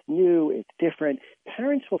because it's new, it's different.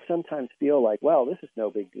 Parents will sometimes feel like, well, this is no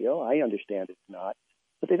big deal. I understand it's not.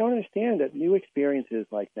 But they don't understand that new experiences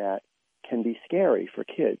like that can be scary for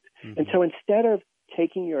kids. And so instead of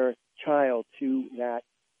taking your child to that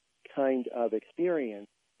kind of experience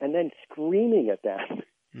and then screaming at them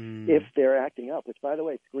if they're acting up, which, by the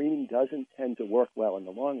way, screaming doesn't tend to work well in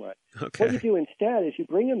the long run. What you do instead is you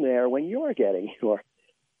bring them there when you're getting your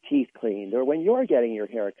teeth cleaned or when you're getting your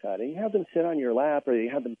hair cut, and you have them sit on your lap or you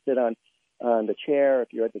have them sit on the chair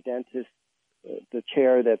if you're at the dentist, the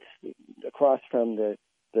chair that's across from the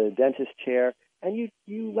dentist chair, and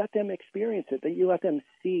you let them experience it, that you let them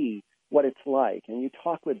see what it's like, and you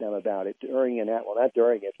talk with them about it during and at, well, not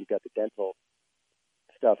during if you've got the dental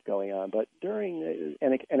stuff going on, but during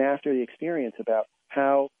and after the experience about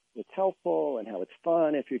how it's helpful and how it's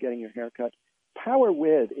fun if you're getting your hair cut. Power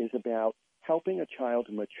with is about helping a child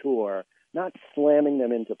mature, not slamming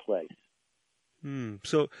them into place.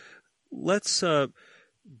 So let's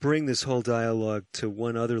bring this whole dialogue to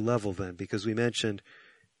one other level then, because we mentioned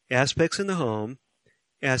aspects in the home,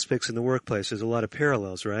 aspects in the workplace. There's a lot of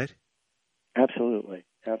parallels, right? Absolutely.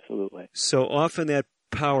 Absolutely. So often that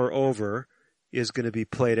power over is going to be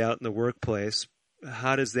played out in the workplace.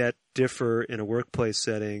 How does that differ in a workplace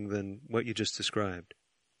setting than what you just described?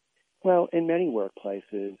 Well, in many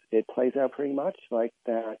workplaces, it plays out pretty much like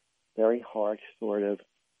that very harsh sort of,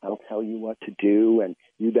 I'll tell you what to do and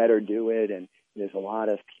you better do it. And there's a lot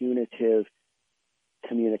of punitive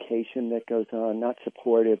communication that goes on, not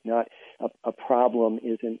supportive, not a problem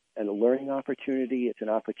isn't a learning opportunity. It's an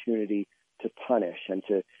opportunity to punish and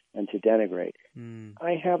to denigrate.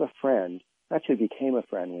 I have a friend, actually became a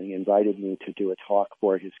friend when he invited me to do a talk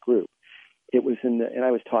for his group. It was and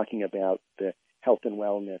I was talking about the health and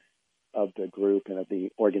wellness of the group and of the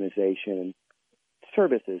organization and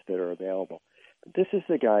services that are available. This is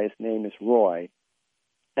the guy, his name is Roy.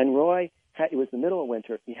 And Roy, it was the middle of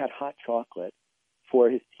winter, he had hot chocolate for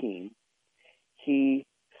his team. He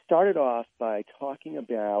started off by talking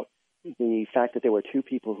about the fact that there were two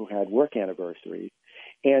people who had work anniversaries,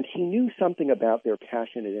 and he knew something about their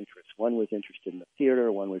passionate interests. One was interested in the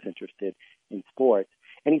theater, one was interested in sports,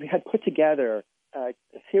 and he had put together a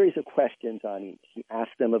series of questions on each. He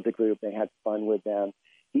asked them of the group, they had fun with them.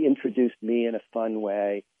 He introduced me in a fun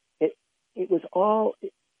way. It was all,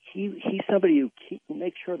 he's somebody who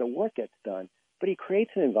makes sure the work gets done, but he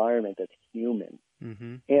creates an environment that's human.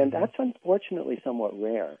 And that's unfortunately somewhat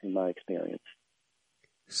rare in my experience.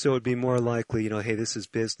 So it'd be more likely, hey, this is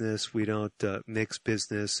business. We don't mix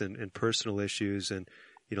business and personal issues, and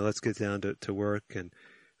let's get down to work and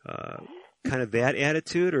kind of that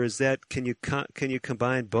attitude, or is that can you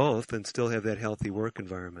combine both and still have that healthy work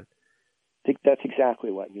environment? I think that's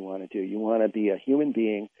exactly what you want to do. You want to be a human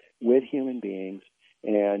being with human beings.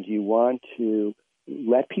 and you want to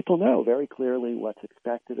let people know very clearly what's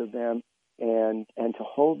expected of them and to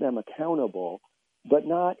hold them accountable, but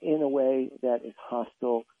not in a way that is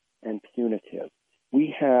hostile and punitive.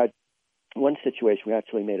 We had one situation, we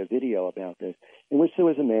actually made a video about this, in which there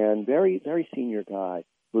was a man, very, very senior guy,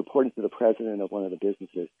 reported to the president of one of the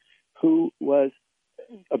businesses, who was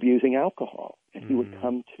abusing alcohol. And he would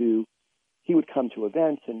come to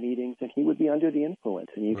events and meetings, and he would be under the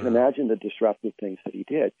influence. And you can imagine the disruptive things that he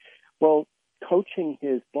did. Well, coaching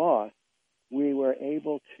his boss, we were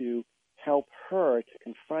able to help her to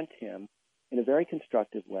confront him in a very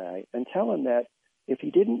constructive way and tell him that if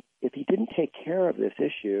he didn't take care of this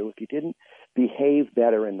issue, if he didn't behave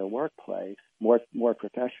better in the workplace, more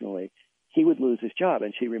professionally, he would lose his job.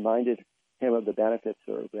 And she reminded him of the benefits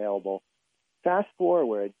that are available. Fast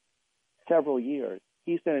forward several years,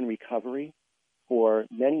 he's been in recovery for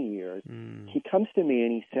many years. He comes to me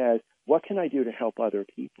and he says, what can I do to help other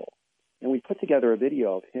people? And we put together a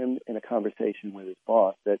video of him in a conversation with his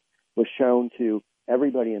boss that was shown to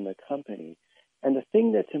everybody in the company. And the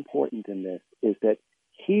thing that's important in this is that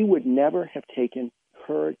he would never have taken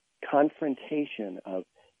her confrontation of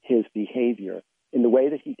his behavior in the way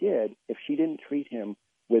that he did if she didn't treat him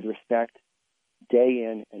with respect day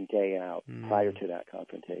in and day out prior to that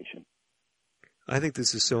confrontation. I think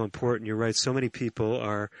this is so important. You're right. So many people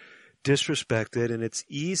are disrespected, and it's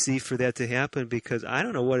easy for that to happen because I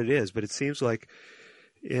don't know what it is, but it seems like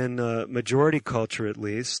in majority culture, at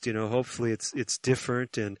least, hopefully it's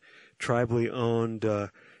different in tribally owned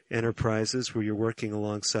enterprises where you're working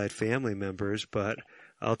alongside family members. But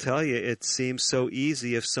I'll tell you, it seems so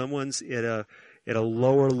easy if someone's at a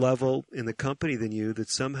lower level in the company than you, that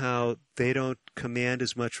somehow they don't command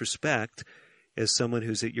as much respect as someone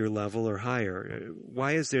who's at your level or higher.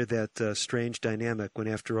 Why is there that strange dynamic when,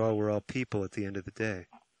 after all, we're all people at the end of the day?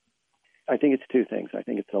 I think it's two things. I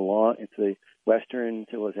think it's a Western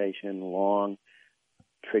civilization long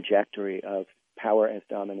trajectory of power as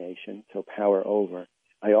domination, so power over.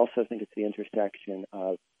 I also think it's the intersection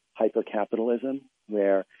of hypercapitalism,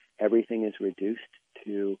 where everything is reduced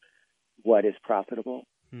to what is profitable.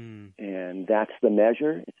 And that's the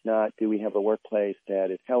measure. It's not, do we have a workplace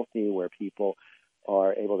that is healthy, where people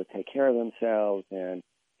are able to take care of themselves and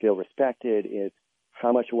feel respected. It's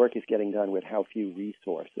how much work is getting done with how few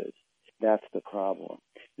resources. That's the problem.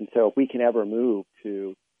 And so if we can ever move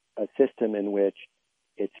to a system in which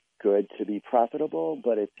it's good to be profitable,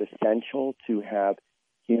 but it's essential to have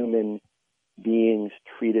human beings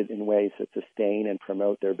treated in ways that sustain and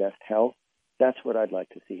promote their best health, that's what I'd like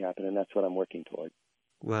to see happen, and that's what I'm working toward.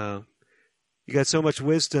 Wow. You got so much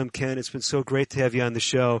wisdom, Ken. It's been so great to have you on the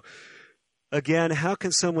show. Again, how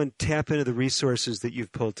can someone tap into the resources that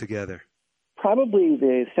you've pulled together? Probably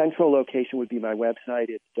the central location would be my website.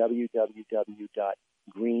 It's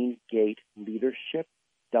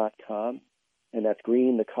www.greengateleadership.com. And that's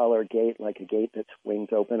green, the color, gate, like a gate that swings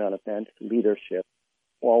open on a fence, leadership,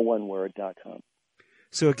 all one word, .com.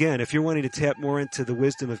 So again, if you're wanting to tap more into the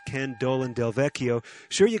wisdom of Ken Dolan Del Vecchio,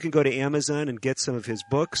 sure, you can go to Amazon and get some of his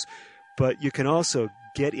books, but you can also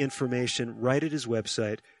get information right at his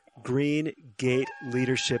website,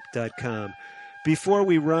 greengateleadership.com. Before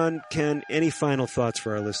we run, Ken, any final thoughts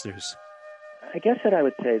for our listeners? I guess that I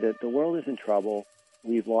would say that the world is in trouble.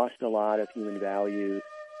 We've lost a lot of human values,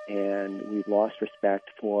 and we've lost respect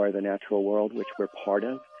for the natural world, which we're part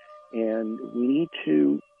of. And we need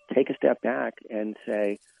to take a step back and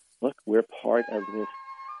say, look, we're part of this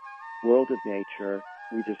world of nature.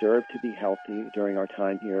 We deserve to be healthy during our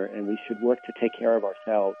time here, and we should work to take care of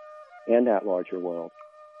ourselves and that larger world.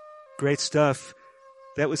 Great stuff.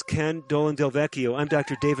 That was Ken Dolan Del Vecchio. I'm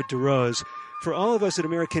Dr. David DeRose. For all of us at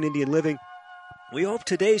American Indian Living, we hope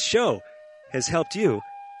today's show has helped you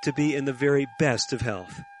to be in the very best of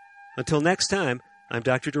health. Until next time, I'm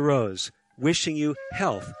Dr. DeRose, wishing you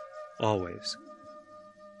health always.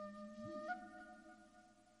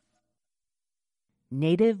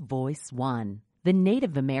 Native Voice One, the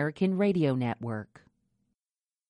Native American Radio Network.